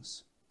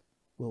things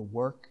will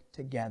work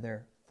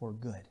together for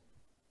good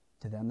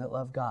to them that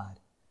love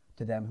God,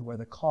 to them who are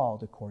the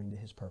called according to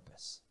his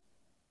purpose.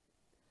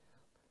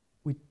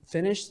 We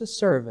finish the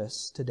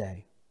service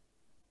today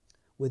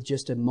with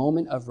just a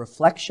moment of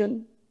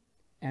reflection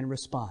and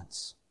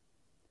response.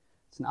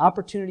 It's an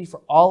opportunity for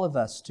all of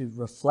us to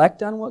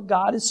reflect on what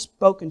God has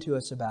spoken to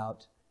us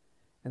about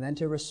and then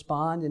to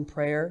respond in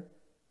prayer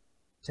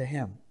to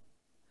him.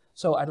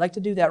 So I'd like to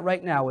do that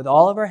right now with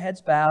all of our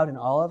heads bowed and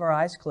all of our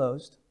eyes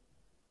closed.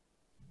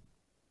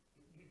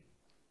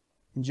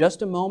 In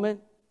just a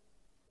moment,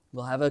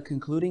 we'll have a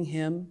concluding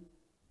hymn.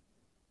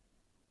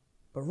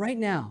 But right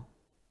now,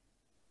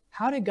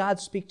 how did God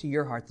speak to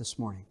your heart this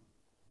morning?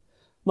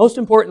 Most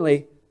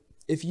importantly,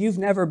 if you've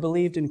never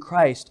believed in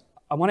Christ,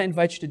 I want to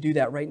invite you to do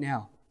that right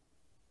now.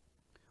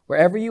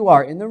 Wherever you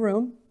are, in the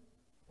room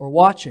or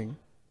watching,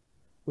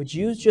 would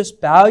you just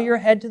bow your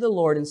head to the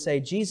Lord and say,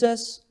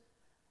 Jesus,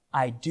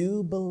 I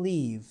do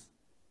believe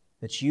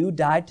that you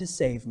died to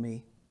save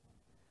me.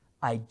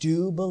 I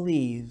do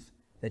believe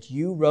that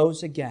you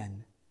rose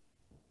again,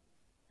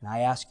 and I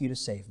ask you to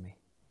save me.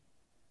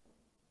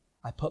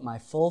 I put my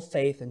full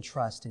faith and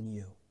trust in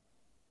you.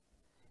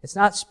 It's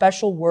not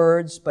special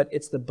words, but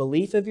it's the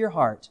belief of your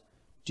heart.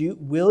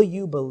 Will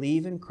you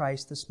believe in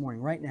Christ this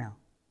morning, right now?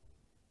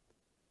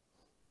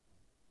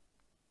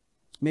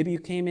 Maybe you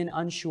came in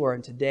unsure,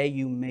 and today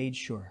you made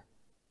sure.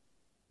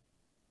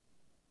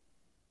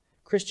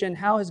 Christian,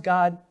 how has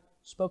God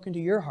spoken to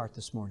your heart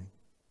this morning?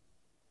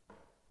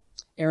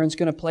 Aaron's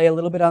going to play a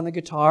little bit on the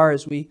guitar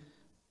as we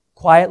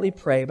quietly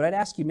pray, but I'd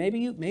ask you,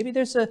 maybe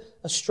there's a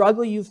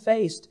struggle you've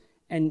faced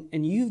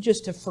and you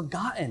just have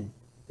forgotten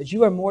that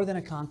you are more than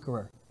a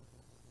conqueror.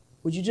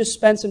 Would you just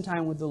spend some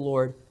time with the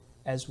Lord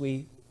as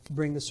we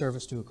bring the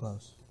service to a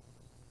close?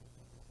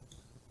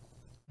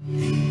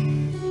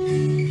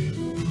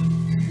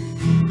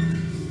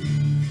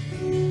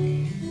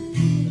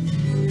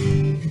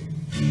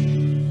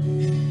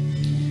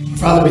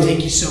 Father, we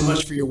thank you so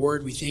much for your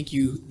word. We thank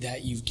you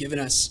that you've given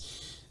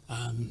us,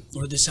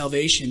 Lord, the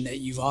salvation that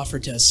you've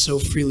offered to us so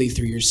freely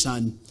through your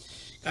Son.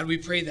 God, we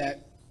pray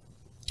that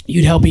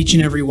you'd help each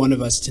and every one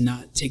of us to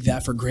not take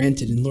that for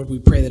granted. And Lord, we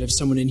pray that if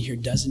someone in here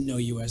doesn't know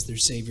you as their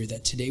Savior,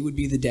 that today would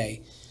be the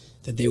day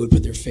that they would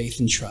put their faith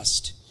and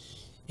trust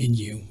in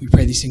you. We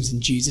pray these things in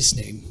Jesus'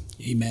 name.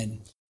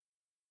 Amen.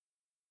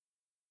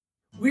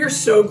 We are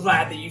so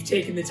glad that you've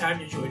taken the time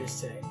to join us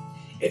today.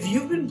 If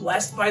you've been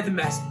blessed by the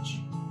message,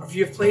 or if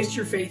you have placed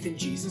your faith in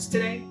Jesus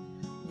today,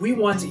 we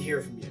want to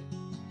hear from you.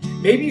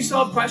 Maybe you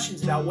still have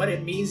questions about what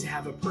it means to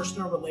have a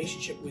personal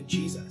relationship with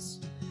Jesus.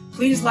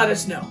 Please let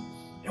us know,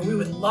 and we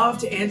would love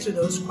to answer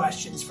those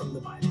questions from the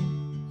Bible.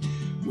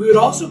 We would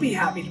also be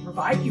happy to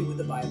provide you with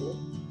the Bible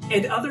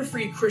and other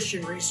free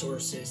Christian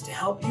resources to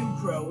help you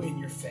grow in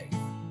your faith.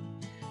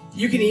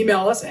 You can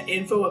email us at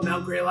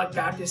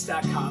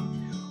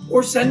info@mountgreylockbaptist.com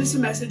or send us a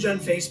message on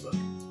Facebook.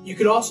 You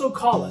could also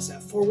call us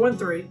at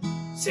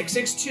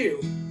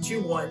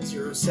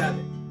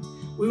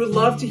 413-662-2107. We would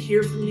love to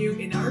hear from you,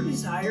 and our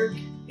desire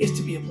is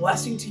to be a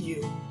blessing to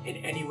you in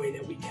any way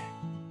that we can.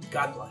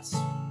 God bless.